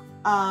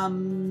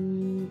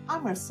 I'm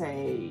gonna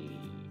say,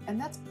 and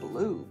that's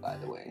blue, by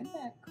the way. Isn't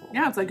that cool?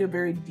 Yeah, it's like a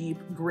very deep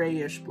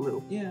grayish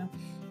blue. Yeah,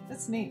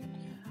 that's neat.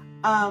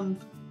 I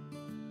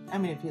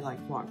mean, if you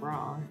like foie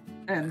gras,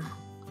 And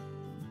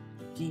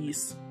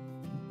geese.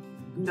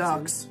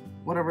 ducks,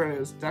 whatever it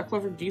is, duck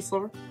liver, geese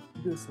liver,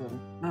 goose liver.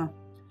 Oh.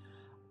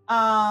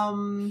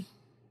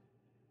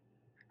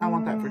 I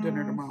want that for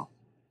dinner tomorrow.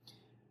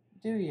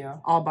 Do you?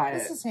 I'll buy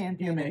This it. is hand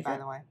painted, by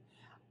the way.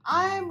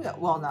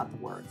 Well, not the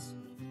words,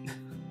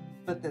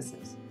 but this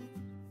is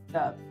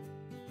the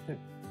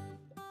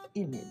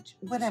image,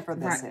 whatever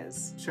this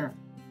is. Sure.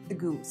 The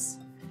goose.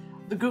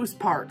 The goose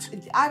part.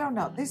 I don't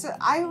know.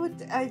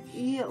 I'd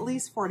eat at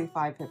least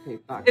 $45,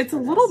 $50. It's a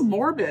little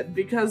morbid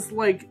because,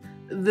 like,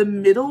 the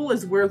middle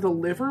is where the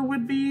liver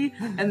would be,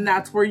 and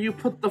that's where you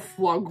put the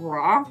foie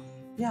gras.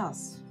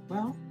 Yes.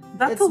 Well,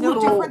 that's it's a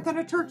little different than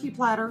a turkey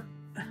platter.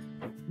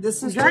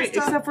 This is right,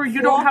 just except for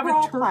you don't have a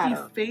turkey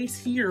platter. face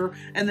here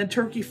and the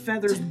turkey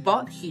feathers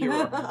butt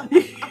here.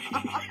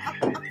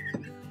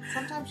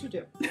 Sometimes you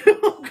do.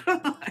 Oh,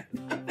 God.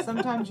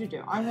 Sometimes you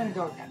do. I'm gonna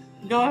go again.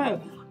 Go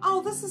ahead.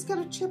 Oh, this has got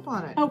a chip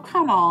on it. Oh,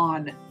 come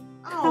on.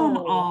 Oh. Come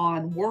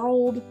on,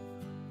 world.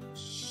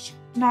 Shh.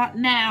 Not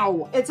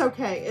now. It's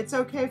okay. It's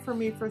okay for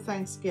me for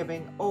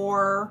Thanksgiving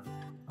or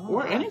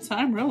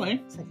Anytime,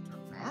 really. It's like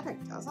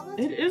dramatic, doesn't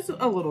it? It is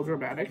a little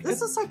dramatic.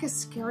 This is like a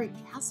scary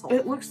castle.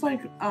 It looks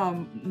like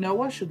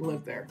Noah should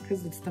live there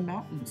because it's the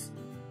mountains.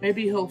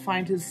 Maybe he'll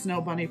find his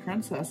snow bunny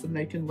princess and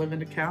they can live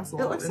in a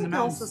castle It looks in like the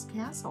mountains. Elsa's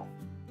castle.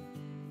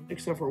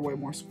 Except for way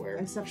more square.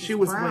 Except she it's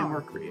was brown. way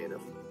more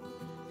creative.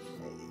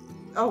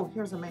 Oh,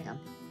 here's a man.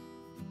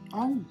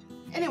 Oh.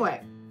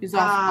 Anyway. He's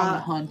off on the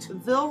hunt.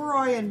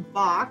 Villeroy and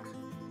Bach,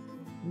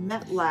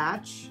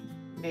 Metlatch,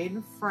 made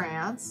in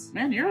France.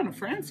 Man, you're on a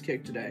France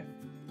kick today.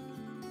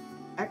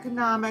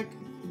 Economic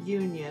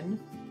Union,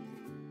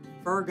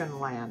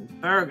 Bergenland.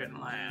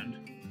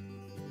 Bergenland.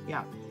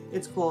 Yeah,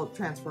 it's cool.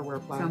 Transferware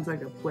plan. Sounds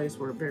like a place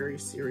where very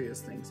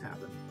serious things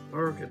happen.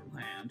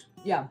 Bergenland.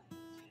 Yeah,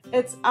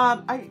 it's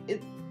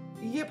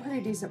you get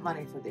pretty decent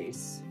money for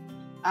these.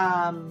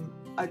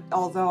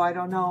 Although I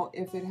don't know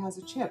if it has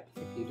a chip.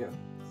 If you do,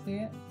 see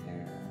it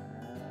there.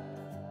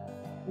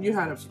 You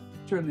had it.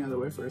 Turn the other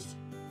way first.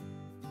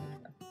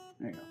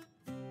 There you go.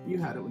 You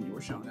had it when you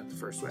were showing it the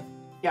first way.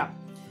 Yeah.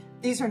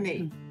 These are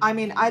neat. I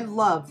mean, I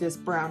love this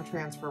brown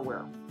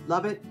transferware.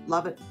 Love it,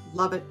 love it,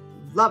 love it,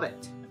 love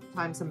it.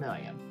 Times a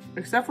million.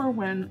 Except for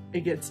when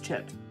it gets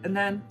chipped. And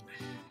then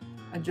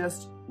I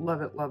just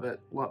love it, love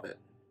it, love it.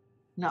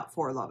 Not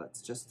 4 love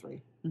it's just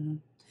 3. Mm-hmm.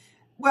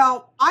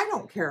 Well, I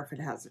don't care if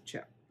it has a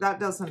chip.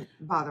 That doesn't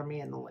bother me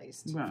in the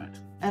least. Right.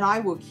 And I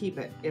will keep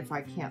it if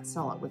I can't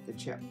sell it with the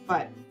chip.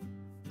 But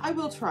I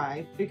will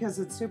try because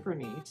it's super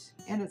neat.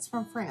 And it's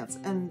from France.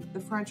 And the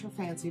French are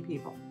fancy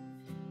people.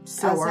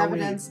 So as are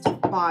evidenced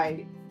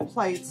by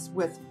plates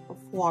with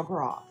foie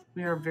gras.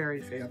 We are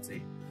very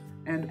fancy,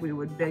 and we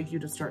would beg you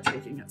to start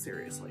taking it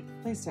seriously.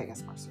 Please take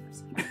us more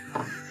seriously.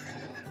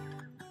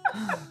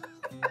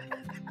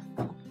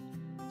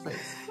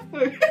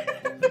 Please.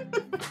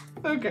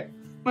 Okay,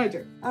 my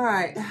turn. All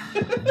right.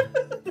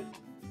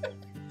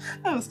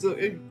 I was still.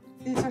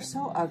 These are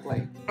so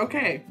ugly.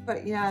 Okay.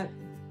 But yet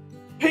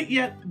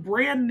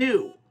brand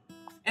new.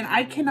 And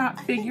I cannot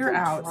figure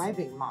out.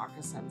 Driving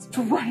moccasins.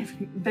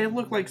 Driving. They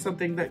look like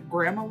something that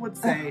Grandma would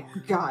say.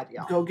 Oh, God,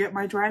 yeah. Go get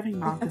my driving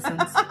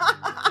moccasins.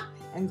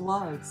 And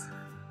gloves.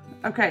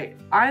 Okay,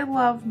 I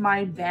love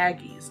my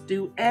baggies.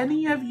 Do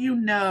any of you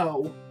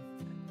know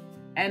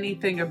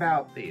anything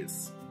about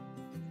these?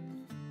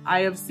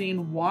 I have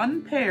seen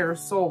 1 pair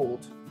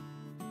sold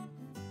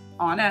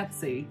on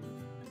Etsy.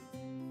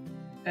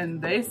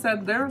 And they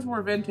said theirs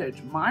were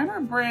vintage. Mine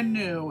are brand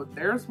new.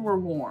 Theirs were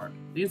worn.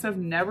 These have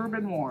never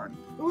been worn.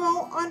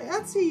 Well, on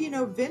Etsy, you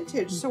know,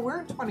 vintage. So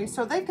we're in 20.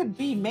 So they could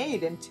be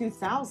made in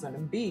 2000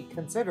 and be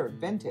considered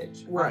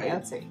vintage on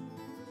Etsy.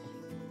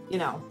 You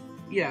know.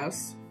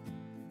 Yes.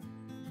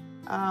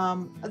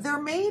 They're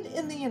made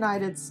in the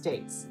United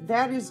States.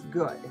 That is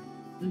good.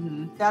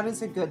 Mm-hmm. That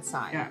is a good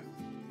sign. Yeah.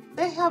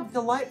 They have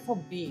delightful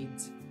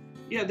beads.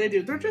 Yeah, they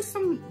do. They're just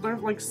they're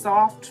like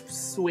soft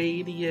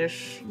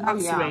suede-ish.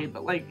 Not suede,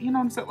 but like, you know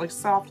what I'm saying? Like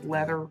soft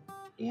leather.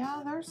 Yeah,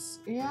 I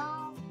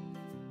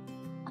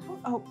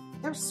don't know.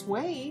 They're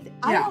suede. Yeah.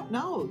 I don't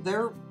know.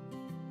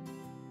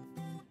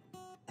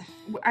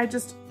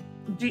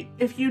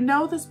 If you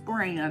know this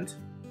brand,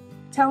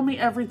 tell me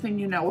everything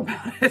you know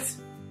about it.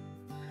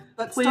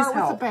 But please start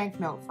help. with the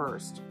banknote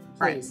first.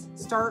 Right. Please.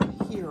 Start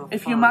here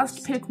If first. you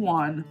must pick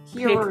one,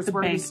 Here pick is the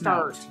where you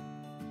banknote. start.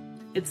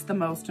 It's the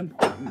most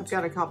important. I've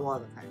got a couple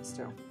other things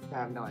too. I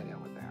have no idea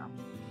what they are.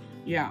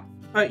 Yeah.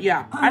 But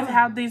yeah, I've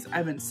had these.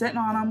 I've been sitting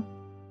on them.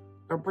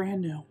 They're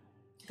brand new.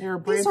 They're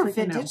brand These are freaking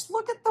vintage. new.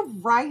 Look at the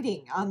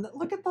writing on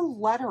look at the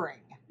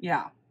lettering.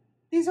 Yeah.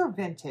 These are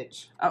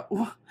vintage.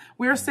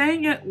 We're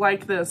saying it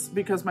like this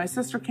because my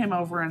sister came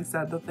over and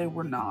said that they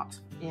were not.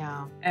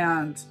 Yeah.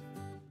 And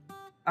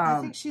I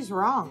think she's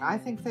wrong. I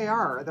think they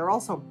are. They're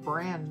also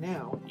brand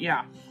new.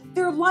 Yeah.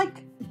 They're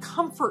like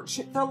comfort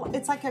shoe.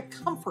 It's like a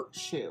comfort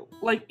shoe.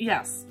 Like,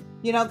 yes.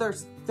 You know, they're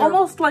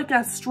almost like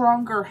a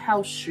stronger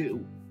house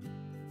shoe.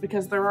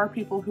 Because there are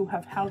people who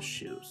have house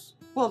shoes.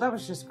 Well, that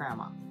was just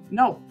Grandma.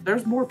 No,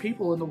 there's more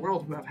people in the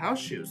world who have house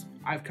shoes.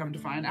 I've come to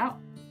find out.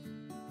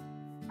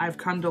 I've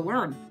come to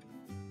learn.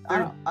 I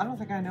don't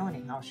think I know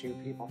any house shoe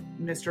people.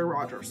 Mr.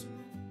 Rogers.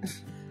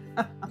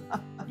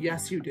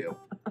 Yes, you do.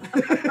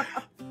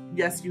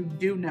 Yes, you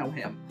do know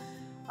him.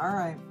 All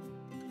right.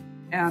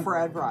 And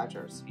Fred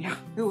Rogers. Yeah.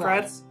 Who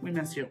Fred, else? we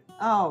miss you.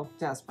 Oh,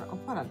 desperate. Oh,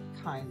 what a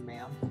kind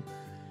man.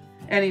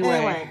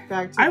 Anyway,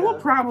 back to I will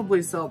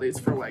probably sell these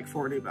for like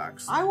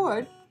 $40. I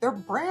would. They're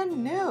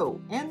brand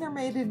new, and they're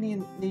made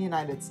in the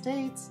United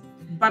States.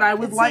 But I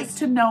would like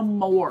to know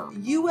more.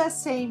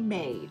 USA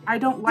made. I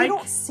don't like. They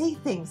don't say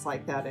things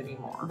like that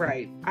anymore.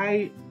 Right.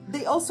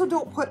 They also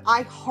don't put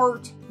 "I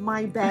heart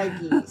my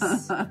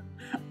baggies."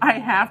 I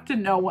have to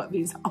know what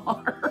these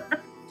are.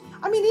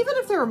 I mean, even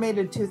if they were made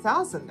in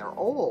 2000, they're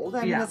old.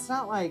 I mean, Yeah. it's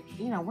not like,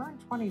 you know, we're in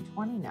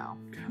 2020 now.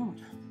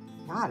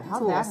 God,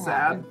 how'd a little that happen?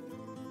 sad.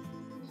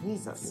 It's a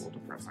Jesus. little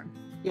depressing.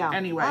 Yeah.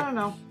 Anyway. I don't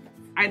know.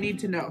 I need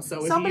to know.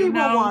 So Somebody if you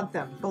know, will want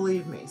them.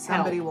 Believe me,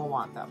 somebody will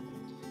want them.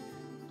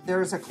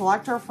 There's a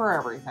collector for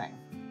everything.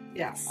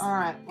 Yes. All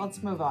right,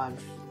 let's move on.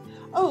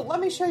 Oh, let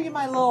me show you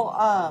my little.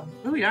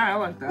 Oh yeah, I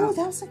like that. Oh,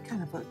 that was a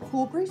kind of a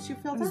cool breeze. You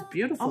feel That was that?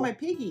 beautiful. Oh, my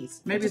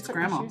piggies. Maybe I just it's took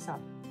my Grandma. shoes off.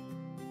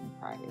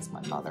 Probably is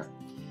my mother.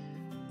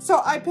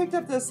 So I picked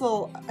up this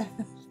little.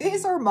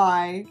 These are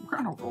my. We're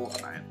on a roll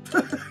tonight.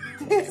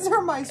 These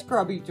are my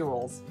scrubby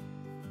tools.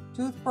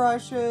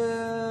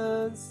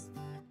 Toothbrushes.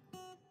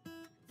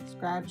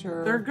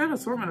 Scratcher. They're a good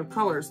assortment of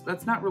colors.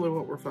 That's not really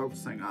what we're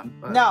focusing on.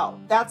 But No,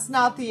 that's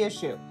not the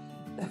issue.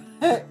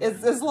 It's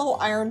this little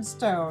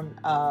ironstone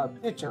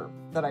pitcher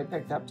that I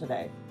picked up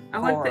today. I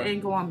like for the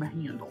angle on the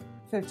handle.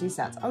 50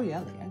 cents. Oh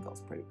yeah, the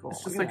angle's pretty cool.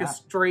 It's just Look like at a that.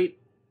 straight.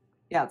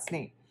 Yeah, it's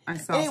neat. I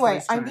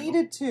Anyway, I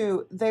needed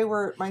to. They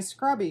were my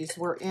scrubbies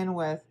were in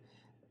with.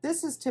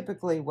 This is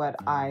typically what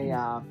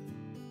I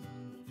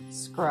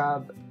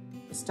scrub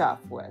stuff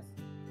with.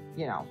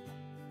 You know,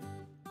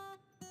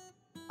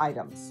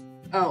 items.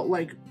 Oh,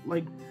 like.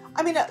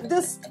 I mean,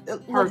 this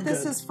Hard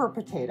this goods. is for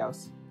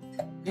potatoes.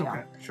 You know,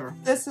 Okay, sure.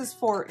 this is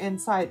for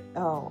inside.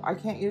 Oh, I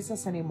can't use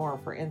this anymore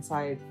for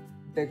inside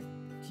the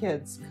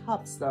kids'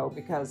 cups though,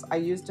 because I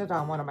used it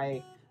on one of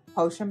my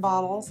potion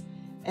bottles,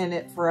 and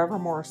it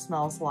forevermore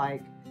smells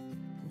like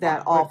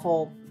that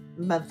awful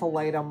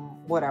mentholatum,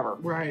 whatever.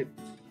 Right.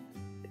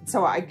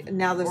 So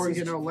now this Or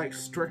is like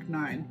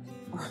strychnine.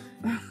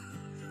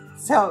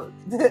 so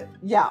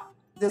yeah,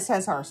 this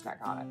has arsenic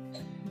on it.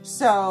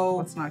 So,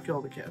 Let's not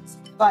kill the kids.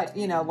 but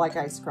you know, like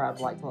I scrub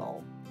like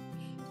little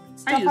I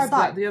stuff used I buy.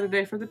 that the other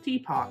day for the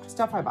teapot.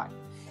 Stuff I buy.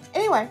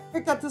 Anyway,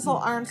 picked up this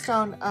little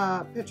ironstone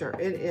pitcher.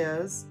 It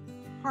is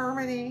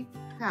Harmony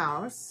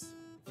House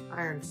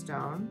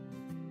ironstone.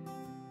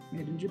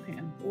 Made in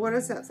Japan. What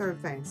does that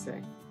third thing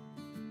say?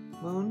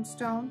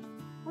 Moonstone?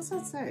 What's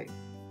that say?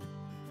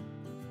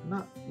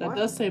 No, That what?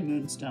 does say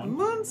moonstone.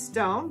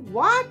 Moonstone?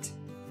 What?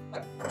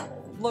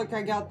 Look,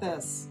 I got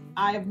this.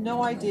 I have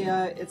no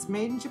idea. It's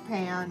made in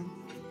Japan.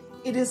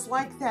 It is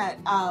like that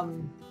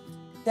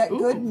that Ooh.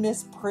 good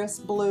Miss Priss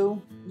blue.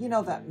 You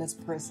know that Miss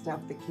Priss stuff,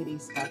 the kitty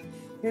stuff.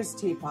 Here's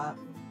teapot.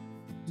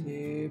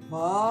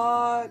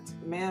 Teapot.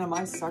 Man, am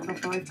I a sucker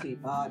for a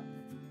teapot.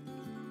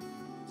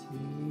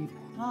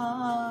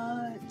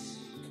 Teapot.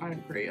 I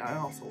agree. I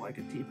also like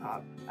a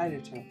teapot. I do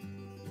too.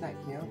 Thank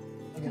you.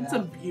 Look at It's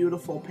that. a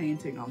beautiful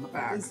painting on the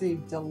back. It's a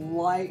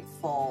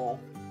delightful.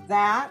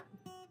 That.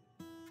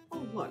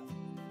 Oh, look.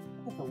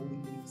 Look at the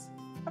leaves.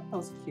 Aren't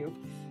those cute?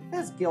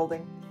 That's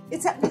gilding.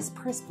 It's that Miss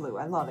Priss blue.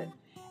 I love it.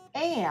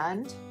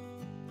 And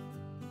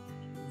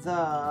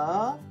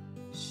the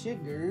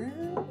sugar.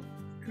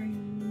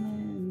 Cream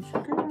and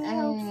sugar.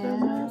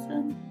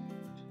 And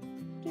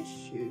the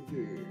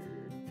sugar.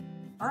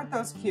 Aren't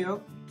those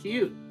cute?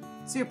 Cute.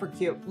 Super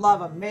cute. Love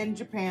them. Made in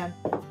Japan.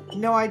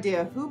 No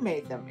idea who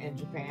made them in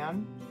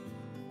Japan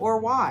or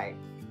why.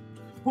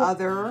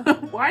 Other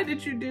Why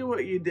did you do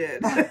what you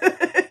did?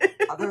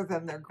 other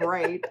than they're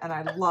great and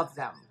I love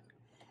them.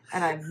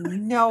 And I have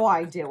no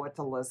idea what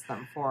to list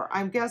them for.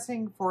 I'm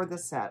guessing for the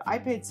set. I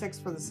paid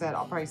 $6 for the set.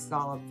 I'll probably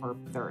sell it for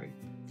 $30.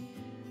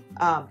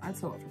 I'd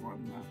sell it for more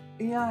than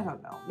that. Yeah, I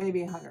don't know.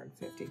 Maybe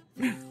 $150.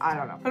 I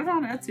don't know. Put it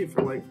on Etsy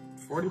for like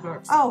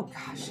 $40. Oh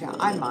gosh, yeah,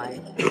 I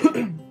might.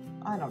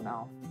 I don't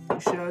know. You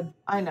should.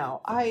 I know.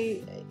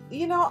 I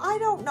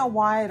don't know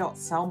why I don't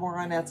sell more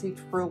on Etsy,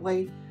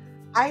 truly.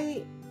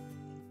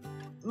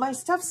 My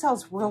stuff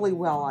sells really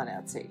well on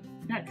Etsy.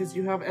 Yeah, because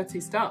you have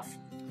Etsy stuff.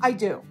 I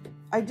do.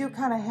 I do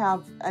kind of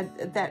have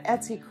that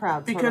Etsy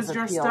crowd Because sort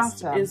your of appeals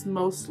stuff is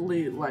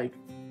mostly like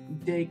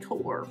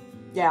decor.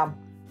 Yeah.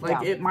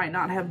 Like yeah. it might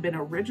not have been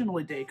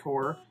originally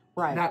decor.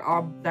 Right.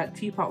 That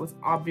teapot was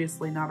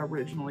obviously not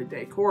originally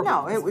decor.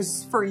 No, it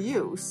was for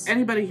use.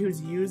 Anybody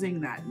who's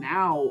using that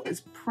now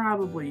is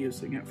probably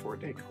using it for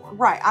decor.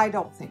 Right. I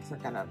don't think they're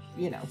going to,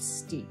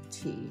 steep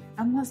tea.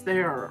 Unless they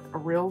are a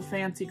real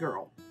fancy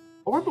girl.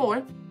 Or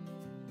boy.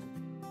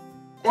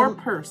 Or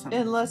person.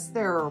 Unless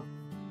they're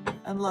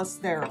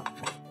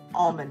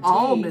almond tea.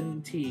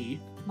 Almond tea.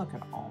 Look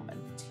at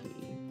almond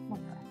tea. Look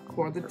at her.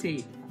 Pour the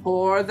tea.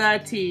 Pour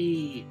the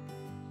tea.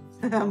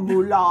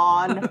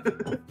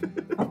 Mulan.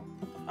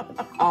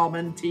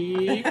 Almond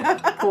tea.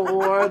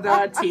 Pour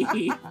the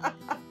tea.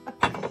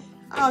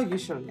 Oh, you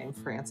should have named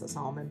Francis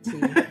Almond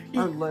Tea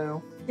or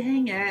Lou.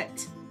 Dang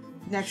it.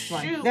 Next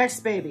one. Shoot. Next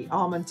baby.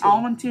 Almond Tea.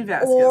 Almond Tea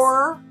Vasquez.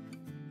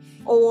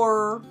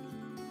 Or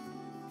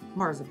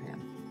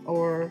marzipan.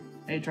 Or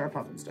HR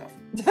Puffin stuff.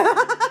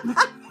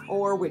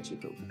 Or witchy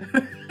poop.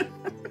 Do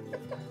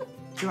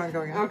you want to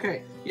go again?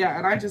 Okay. Yeah,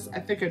 and I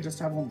think I just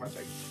have one more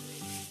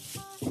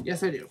thing.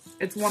 Yes, I do.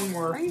 It's one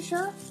more. Are you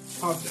sure?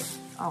 Positive.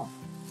 Oh.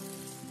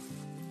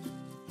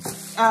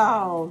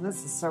 Oh,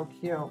 this is so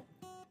cute.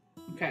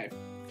 Okay.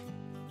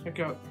 Check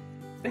out.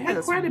 They Look had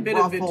at quite a this bit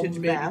of ruffled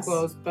vintage baby mess.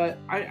 clothes, but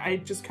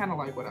I just kind of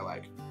like what I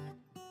like.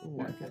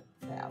 Look at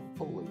that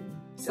blue.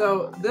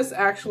 So this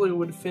actually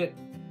would fit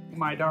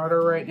my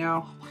daughter right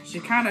now.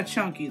 She's kind of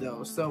chunky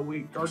though, so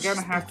we are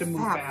gonna have to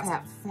move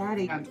fast.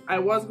 Fatty. And I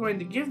was going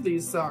to give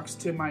these socks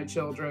to my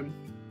children.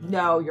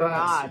 No, you're but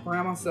not.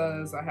 Grandma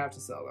says I have to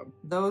sell them.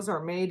 Those are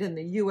made in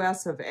the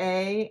U.S. of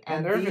A,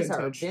 and they're these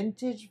vintage.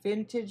 are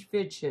vintage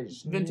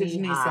Vintage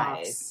knee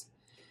highs.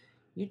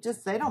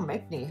 socks. They don't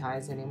make knee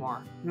highs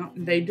anymore. No,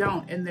 they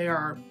don't, and they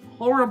are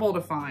horrible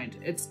to find.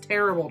 It's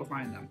terrible to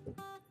find them.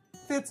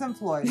 Fitz and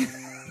Floyd.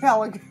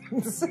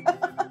 Pelicans.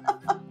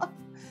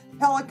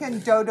 Pelican,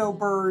 dodo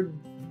bird,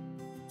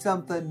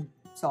 something,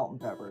 salt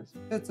and peppers.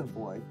 Fitz and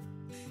Floyd.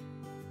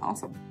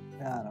 Awesome.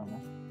 Yeah, I don't know.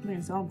 What do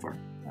you sell them for?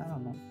 I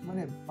don't know. What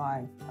did I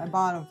buy? I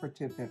bought them for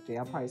 $2.50.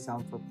 I'll probably sell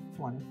them for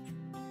 $20,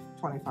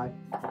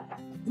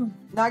 $25.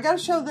 Now I gotta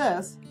show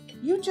this.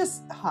 You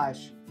just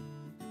hush.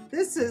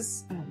 This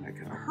is Oh my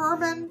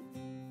god.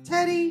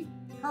 Teddy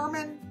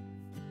Herman.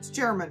 It's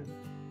German.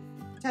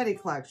 Teddy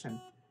collection.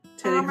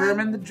 Teddy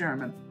Herman the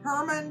German.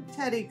 Herman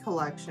Teddy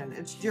collection.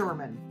 It's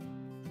German.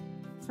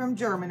 It's from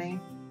Germany.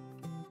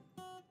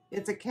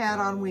 It's a cat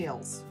on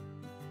wheels.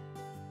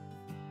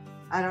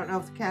 I don't know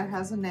if the cat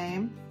has a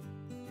name.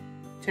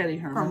 Teddy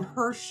Herman. From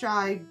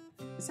Hershey.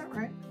 Is that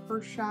right?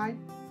 Hershey,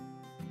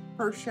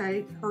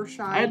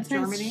 I'd say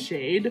Germany.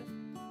 shade.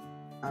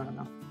 I don't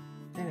know.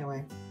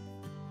 Anyway,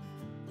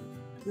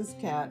 this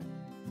cat,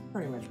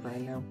 pretty much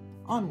brand new,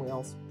 on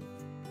wheels.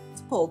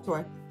 It's a pull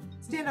toy.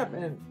 Stand up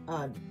and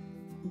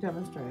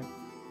demonstrate it.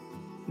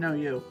 No,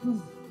 you.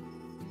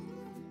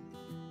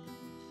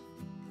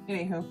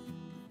 Anywho,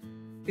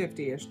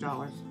 $50-ish.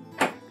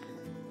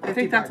 I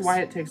think that's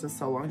why it takes us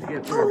so long to get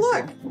Oh, through look!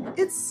 everything.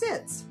 It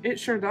sits. It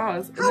sure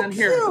does. And How then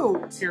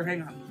cute! here,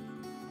 hang on.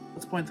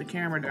 Let's point the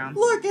camera down.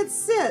 Look, it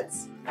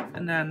sits.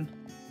 And then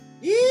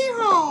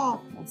Yeehaw!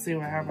 let's see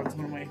what happens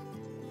when we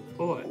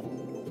pull it.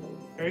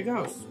 There he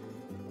goes.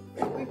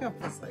 Wake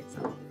up his legs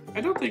up.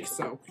 I don't think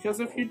so, because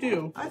if you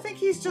do, I think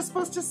he's just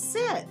supposed to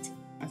sit.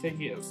 I think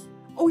he is.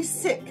 Oh, he's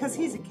sit because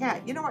he's a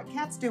cat. You know what?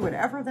 Cats do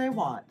whatever they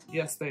want.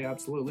 Yes, they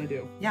absolutely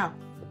do. Yeah.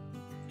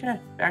 Okay,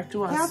 back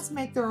to us. Cats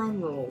make their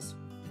own rules.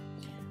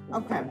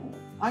 Okay.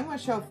 I'm going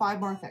to show 5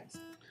 more things.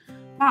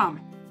 Mom.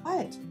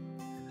 What?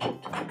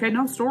 Okay,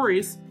 no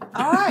stories.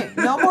 All right.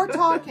 No more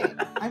talking.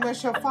 I'm going to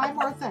show 5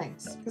 more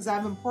things because I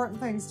have important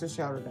things to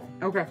show today.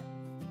 Okay.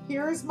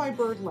 Here is my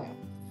bird lamp.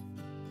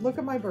 Look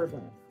at my bird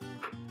lamp.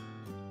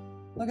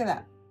 Look at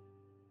that.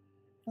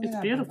 Look It's at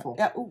that beautiful. bird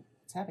lamp. Yeah. Ooh,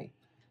 it's heavy.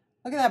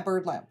 Look at that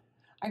bird lamp.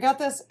 I got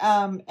this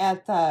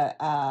at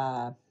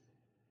the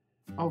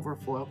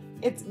Overflow.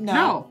 It's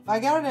No. I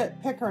got it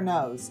at Pick or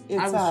Nose.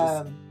 It's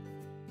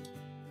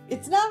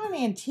it's not an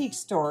antique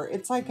store.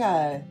 It's like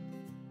a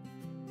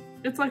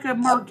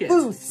market.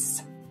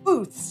 Booths.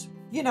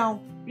 You know,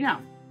 Yeah.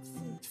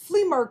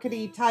 flea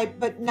markety type,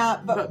 but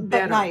not but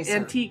better. nicer.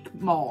 Antique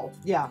mall.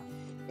 Yeah.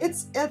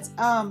 It's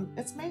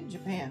made in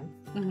Japan.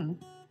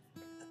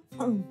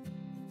 Mm-hmm.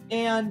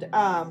 And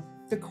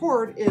the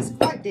cord is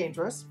quite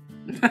dangerous.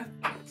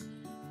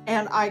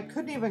 And I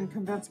couldn't even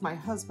convince my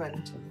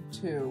husband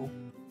to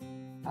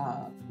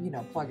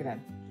plug it in.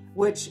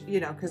 Which,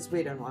 because we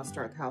didn't want to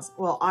start the house.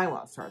 Well, I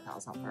want to start the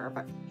house on fire.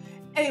 But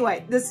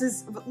anyway,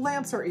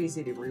 lamps are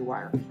easy to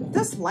rewire.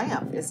 This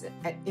lamp is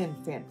in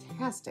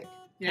fantastic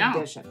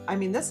condition. I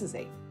mean, this is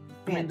a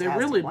fantastic they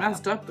really lamp.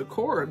 messed up the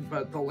cord,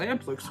 but the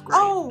lamp looks great.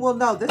 Oh, well,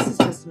 no, this is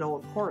just an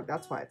old cord.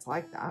 That's why it's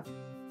like that.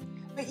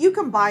 But you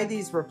can buy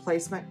these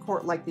replacement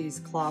cord, like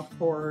these cloth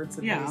cords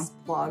and these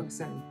plugs,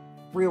 and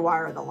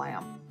rewire the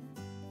lamp.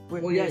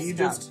 Well, yeah, you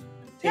just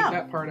take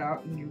that part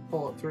out and you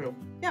pull it through.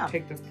 Yeah.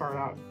 Take this part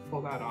out,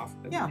 pull that off.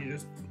 And Yeah. then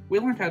we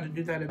learned how to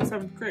do that in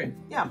 7th grade.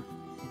 Yeah.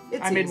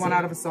 I made one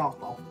out of a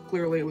softball.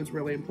 Clearly it was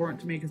really important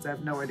to me because I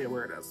have no idea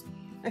where it is.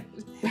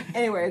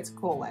 Anyway, it's a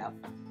cool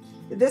lamp.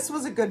 This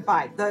was a good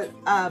buy. The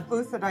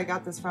booth that I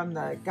got this from,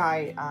 the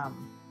guy,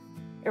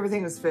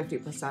 everything was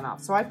 50%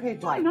 off. So I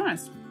paid like... Oh,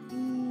 nice.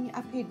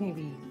 I paid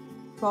maybe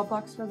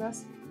 $12 for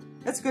this.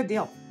 That's a good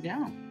deal.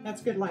 Yeah.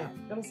 That's a good lamp.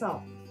 It'll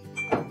sell.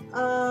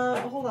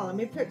 Hold on. Let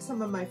me pick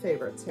some of my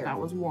favorites here. That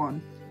was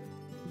one.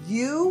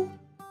 You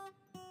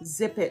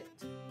zip it.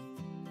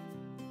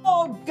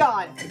 Oh,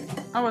 God.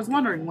 I was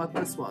wondering what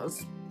this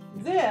was.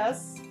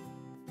 This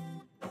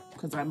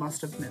Because I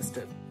must have missed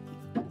it.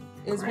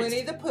 is Christ.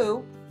 Winnie the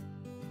Pooh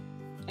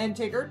and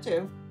Tigger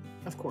too.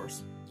 Of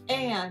course.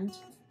 And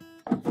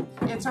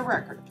it's a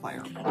record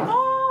player.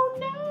 Oh,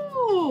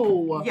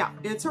 Oh no! Yeah,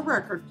 it's a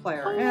record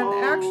player, Oh.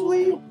 and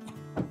actually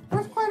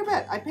worth quite a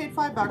bit. I paid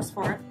 $5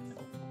 for it.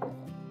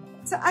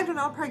 So I don't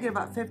know, I'll probably get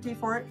about 50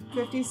 for it,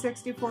 50,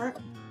 60 for it.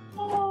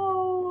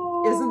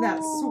 Oh. Isn't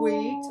that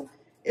sweet?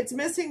 It's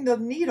missing the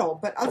needle,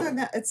 but other than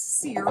that, it's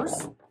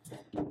Sears.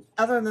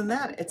 Other than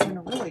that, it's in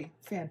a really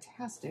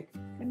fantastic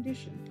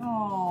condition.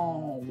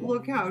 Oh.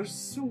 Look how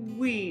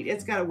sweet.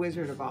 It's got a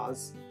Wizard of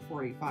Oz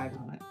 45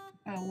 on it.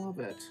 I love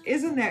it.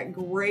 Isn't that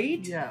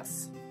great?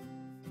 Yes.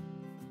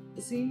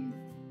 See?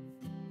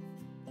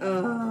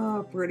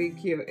 Oh, pretty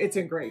cute. It's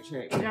in great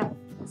shape. Yeah.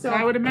 So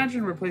I would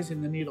imagine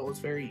replacing the needle is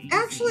very easy.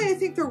 actually, I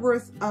think they're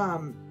worth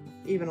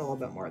even a little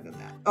bit more than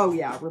that. Oh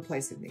yeah,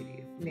 replacing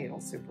the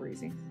needle's super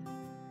easy.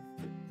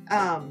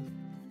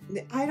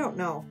 I don't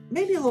know.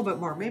 Maybe a little bit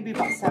more. Maybe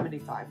about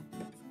 75.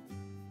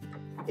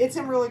 It's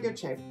in really good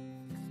shape.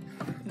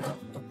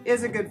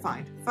 Is a good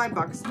find.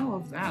 $5. I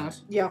love that.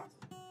 Yeah,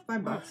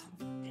 $5.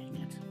 Dang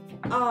it.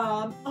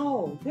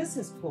 Oh, this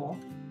is cool.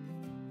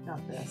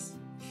 Not this.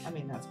 I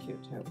mean, that's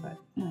cute too, but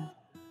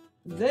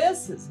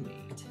this is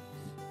neat.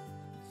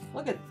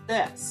 Look at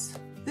this.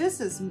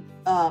 This is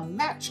a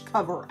match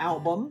cover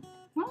album.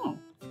 Oh.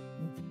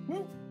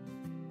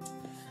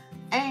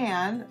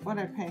 And what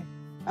did I pay?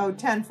 Oh,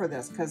 10 for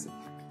this, because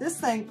this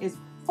thing is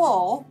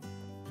full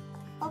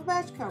of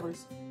match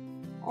covers.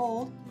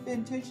 Old,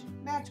 vintage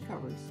match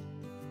covers.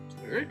 It's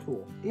very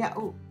cool. Yeah,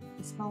 oh,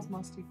 it smells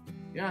musty.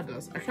 Yeah, it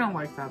does. I kind of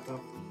like that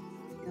though.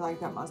 You like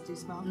that musty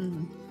smell?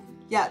 Mm-hmm.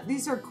 Yeah,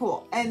 these are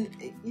cool. And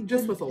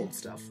Just with old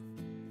stuff.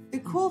 The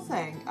cool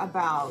thing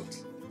about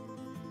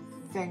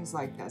things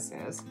like this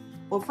is,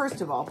 well,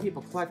 first of all,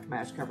 people collect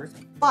match covers,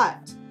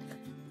 but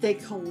they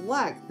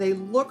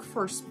look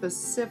for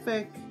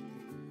specific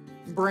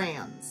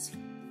brands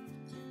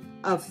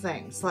of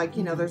things. Like,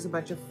 you know, there's a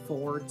bunch of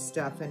Ford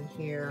stuff in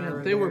here.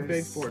 Yeah, they were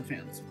big Ford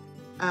fans.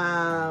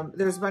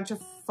 There's a bunch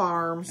of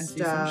farm I stuff.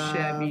 see some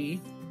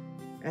Chevy.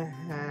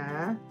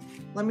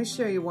 Let me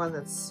show you one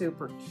that's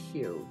super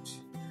cute.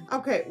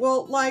 Okay,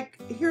 well, like,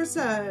 here's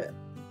a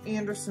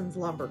Anderson's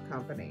Lumber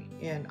Company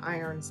in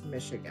Irons,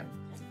 Michigan.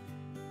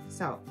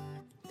 So,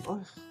 oh,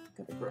 look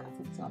at the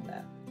graphics on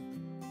that.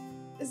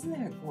 Isn't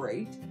that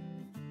great?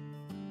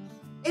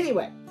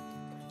 Anyway,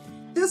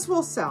 this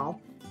will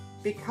sell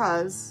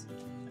because,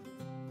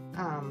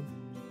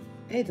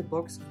 A, the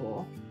book's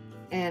cool,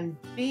 and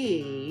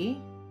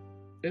B,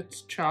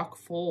 It's chock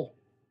full.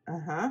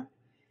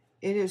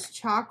 it is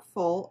chock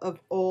full of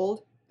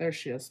old. There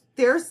she is.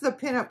 There's the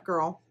pinup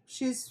girl.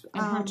 She's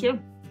And her too.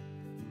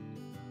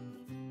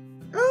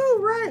 Oh,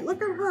 right.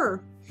 Look at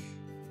her.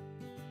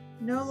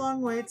 No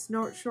long waits,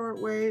 no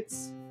short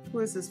waits. Who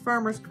is this?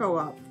 Farmer's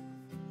Co-op.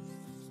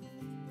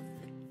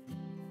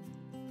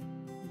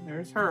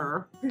 There's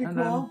her. Pretty and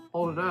cool. then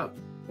hold it up.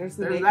 There's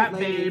the There's naked that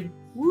lady. babe.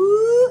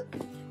 Woo!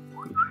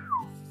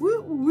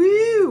 Woo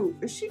woo!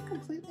 Is she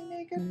completely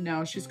naked?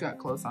 No, she's got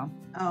clothes on.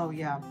 Oh,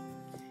 yeah.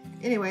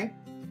 Anyway,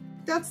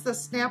 that's the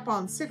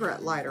Snap-on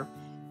cigarette lighter.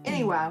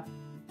 Anyway,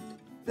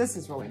 this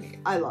is really neat.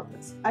 I love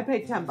this. I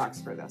paid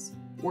 $10 for this.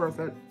 Worth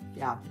it.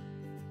 Yeah.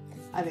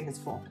 I think it's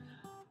cool.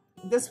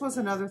 This was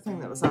another thing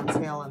that was on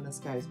sale in this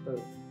guy's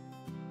booth.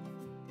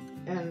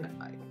 And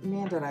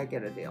man, did I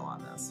get a deal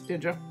on this.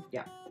 Did you?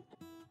 Yeah.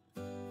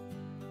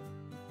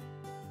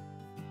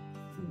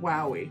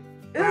 Wowie.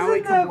 Isn't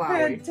Wowie that come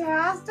wowie.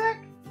 fantastic?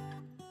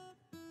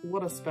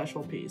 What a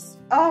special piece.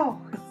 Oh,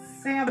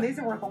 Sam, these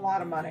are worth a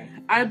lot of money.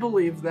 I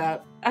believe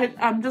that.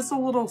 I'm just a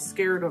little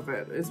scared of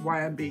it, is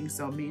why I'm being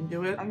so mean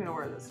to it. I'm going to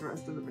wear this the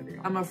rest of the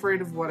video. I'm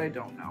afraid of what I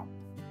don't know.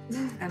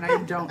 And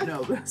I don't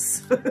know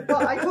this.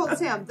 Well, I told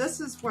Sam,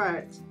 this is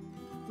what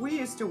we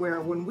used to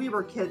wear when we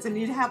were kids. And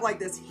you'd have like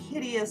this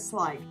hideous,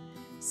 like,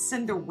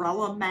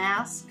 Cinderella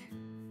mask.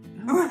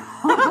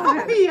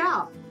 Oh,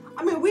 Yeah.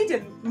 I mean, we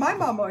didn't. My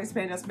mom always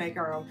made us make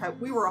our own coat.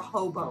 We were a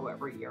hobo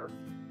every year.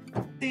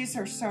 These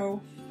are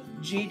so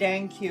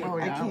G-dang cute. Oh,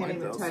 yeah, I can't like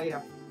even those. tell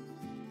you.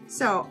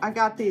 So I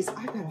got these.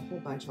 I got a whole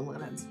bunch of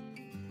linens.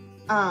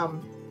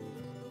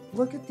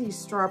 Look at these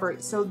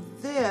strawberries. So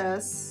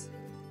this,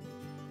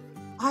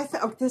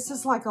 this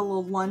is like a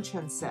little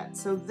luncheon set.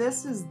 So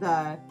this is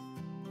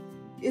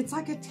it's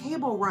like a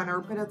table runner,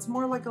 but it's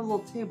more like a little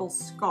table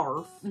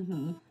scarf.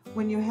 Mm-hmm.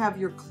 When you have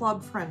your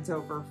club friends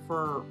over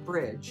for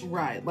bridge.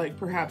 Right, like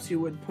perhaps you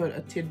would put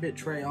a tidbit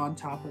tray on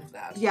top of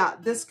that. Yeah,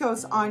 this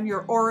goes on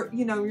or,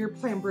 you know, you're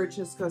playing bridge,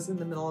 this goes in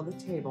the middle of the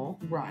table.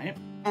 Right.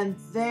 And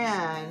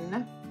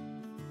then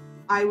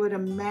I would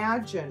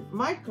imagine,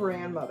 my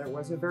grandmother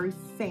was a very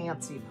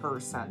fancy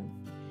person,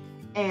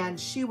 and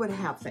she would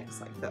have things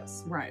like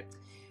this. Right.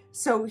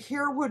 So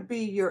here would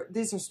be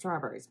these are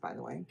strawberries, by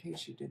the way, in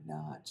case you did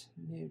not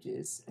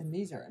notice, and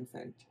these are in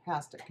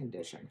fantastic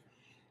condition.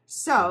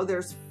 So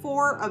there's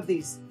 4 of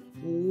these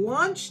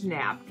lunch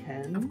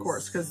napkins. Of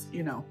course, because,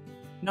 you know,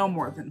 no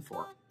more than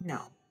 4. No,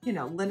 you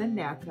know, linen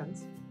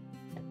napkins.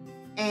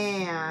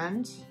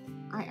 And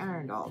I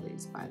ironed all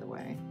these, by the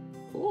way.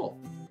 Cool.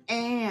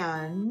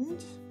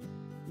 And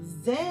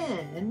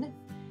then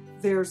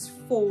there's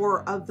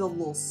 4 of the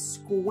little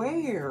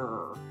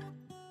square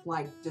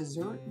like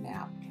dessert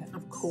napkins.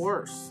 Of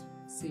course.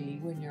 See,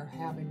 when you're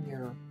having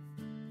your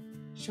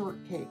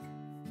shortcake.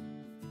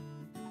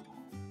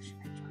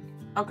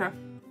 Okay.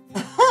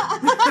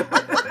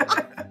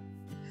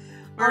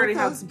 I already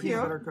have some cute?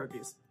 peanut butter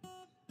cookies.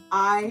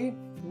 I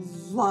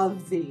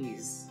love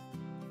these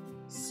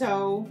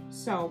so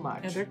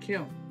much. Yeah, they're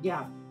cute.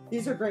 Yeah,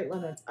 these are great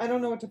linens. I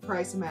don't know what to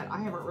price them at. I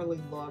haven't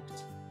really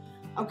looked.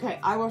 Okay,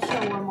 I will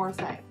show one more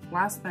thing.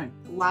 Last thing.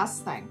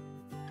 Last thing.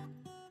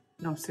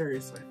 No,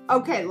 seriously.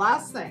 Okay,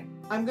 last thing.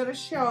 I'm going to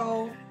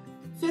show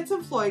Fitz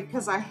and Floyd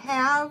because I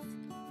have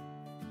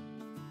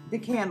the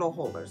candle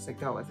holders that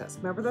go with this.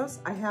 Remember those?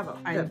 I have them.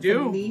 I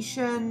do.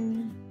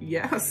 Venetian.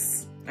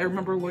 Yes. I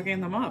remember looking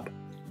them up.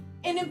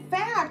 And in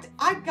fact,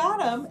 I got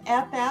them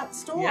at that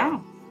store. Yeah.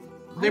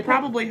 They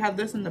probably had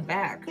this in the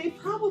back. They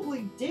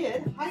probably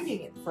did,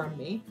 hiding it from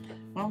me.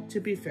 Well, to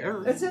be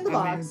fair. It's in the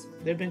box. Mean,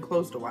 they've been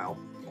closed a while.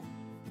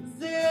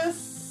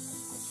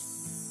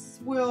 This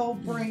will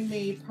bring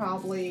me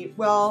probably,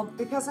 well,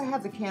 because I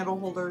have the candle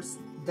holders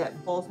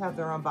that both have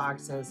their own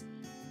boxes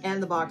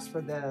and the box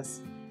for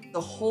this,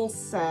 the whole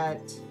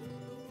set,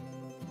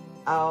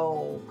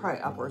 oh,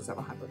 probably upwards of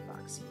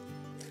 $100.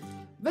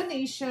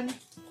 Venetian,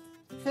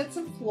 Fitz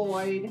and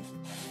Floyd.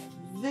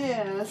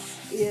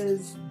 This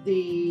is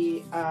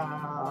the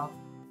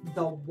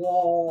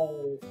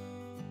wall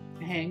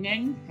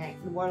Hanging?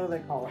 what do they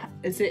call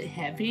it? Is it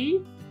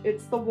heavy?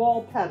 It's the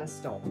wall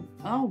pedestal.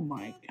 Oh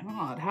my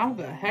god. How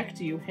the heck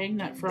do you hang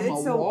that from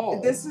a So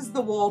wall? this is the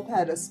wall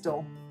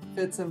pedestal,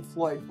 Fitz and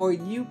Floyd. Boy,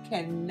 you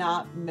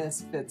cannot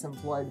miss Fitz and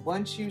Floyd.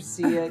 Once you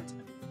see it,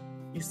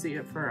 You see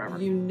it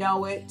forever. you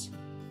know it.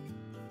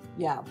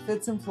 Yeah,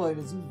 Fitz and Floyd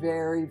is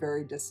very,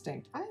 very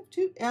distinct. I have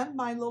two, and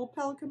my little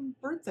pelican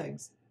bird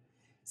things.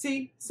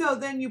 See, so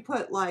then you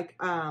put like,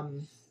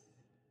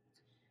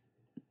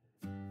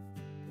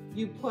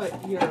 you put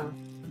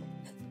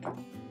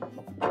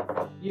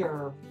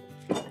your,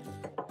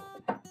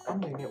 I'm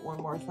gonna get one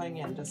more thing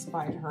in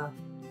despite her.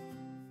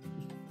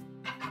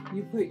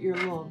 You put your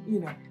little, you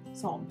know,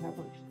 salt and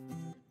pepper,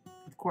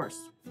 Of course.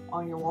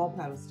 on your wall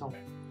pedestal.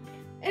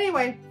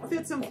 Anyway,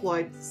 Fitz and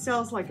Floyd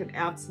sells like an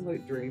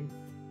absolute dream.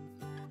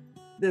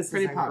 This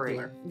Pretty is in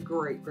popular.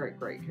 great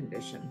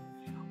condition.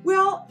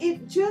 Well,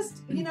 it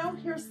just, you know,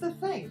 here's the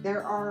thing.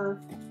 There are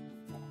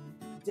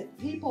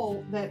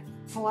people that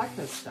collect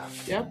this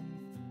stuff. Yep.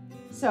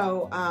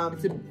 So,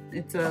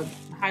 It's a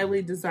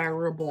highly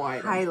desirable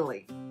item.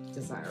 highly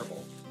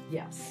desirable.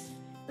 Yes.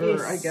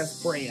 Or, I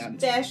guess, brand.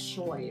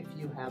 Especially if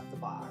you have the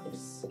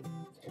box.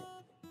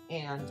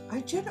 And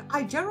I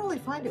generally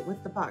find it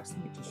with the box.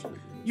 Let me just show you.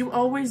 You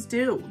always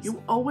do.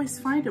 You always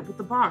find it with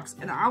the box.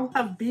 And I'll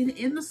have been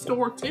in the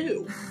store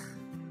too.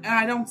 And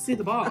I don't see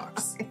the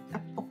box.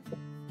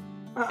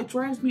 It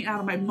drives me out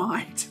of my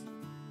mind.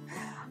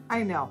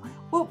 I know.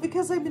 Well,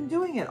 because I've been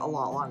doing it a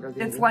lot longer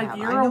than It's you like have.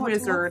 you're I know a what to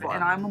look wizard for.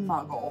 and I'm a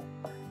muggle.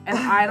 And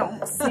I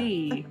don't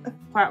see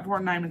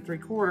platform 9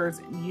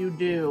 3/4. You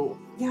do.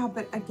 Yeah,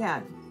 but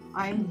again,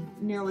 I'm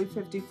nearly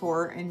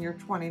 54 and you're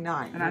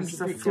 29. And I'm There's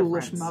just a big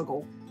foolish difference.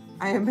 muggle.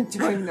 I have been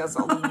doing this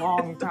a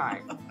long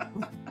time.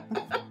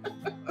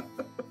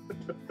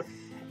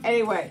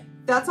 Anyway,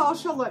 that's all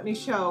she'll let me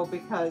show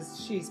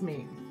because she's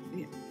mean.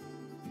 Yeah.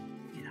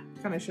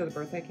 Can I show the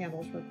birthday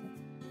candles real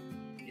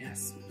quick?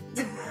 Yes.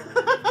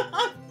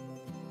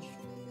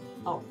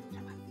 Oh,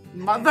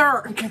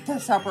 Mother! get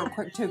this up real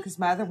quick too because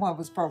my other one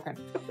was broken.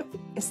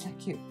 It's like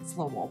cute. It's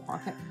a little wall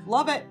pocket.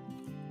 Love it.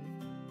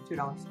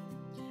 $2.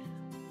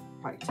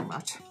 Probably too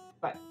much.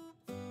 But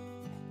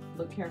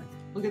look here.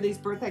 Look at these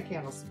birthday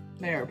candles.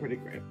 They are pretty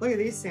great. Look at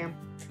these, Sam.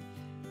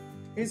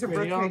 These are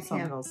Pretty birthday awesome.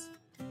 candles.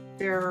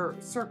 They're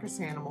circus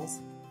animals.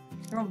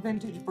 They're all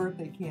vintage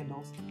birthday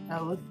candles.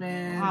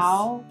 Elephants.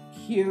 How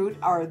cute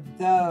are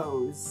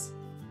those?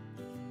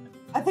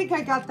 I think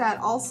I got that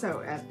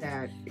also at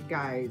that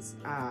guy's,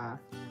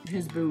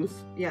 His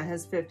booth. yeah,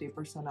 his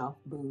 50% off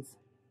booth.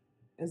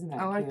 Isn't that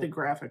I like the cute?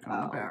 graphic on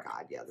Oh, the back.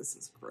 God, yeah, this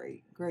is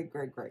great. Great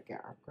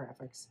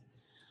graphics.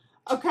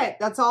 Okay,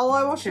 that's all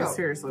I will Okay, show.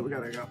 seriously, we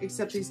gotta go.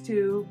 Except these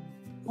two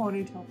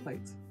ponytail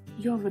plates.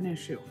 You have an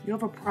issue. You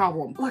have a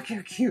problem. Look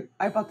how cute.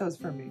 I bought those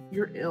for me.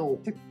 You're ill.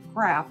 To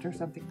craft or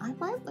something. I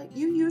might let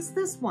you use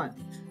this one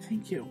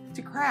Thank you.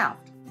 to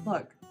craft.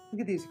 Look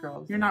at these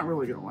girls. You're not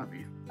really gonna let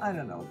me. I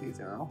don't know what these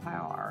are.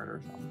 Ohio art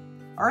or something.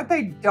 Aren't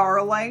they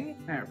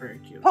darling? They're very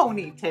cute.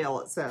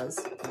 Ponytail, it says.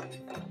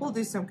 We'll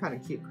do some kind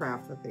of cute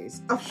craft with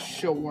these. Oh,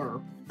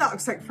 Sure. that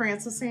looks like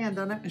Francis Ann,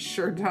 doesn't it? It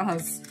sure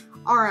does.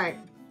 All right,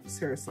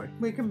 Seriously.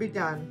 we can be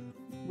done.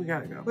 We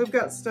gotta go. We've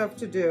got stuff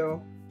to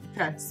do.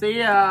 Okay, see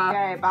ya.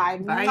 Okay, bye.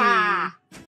 Bye. Mwah.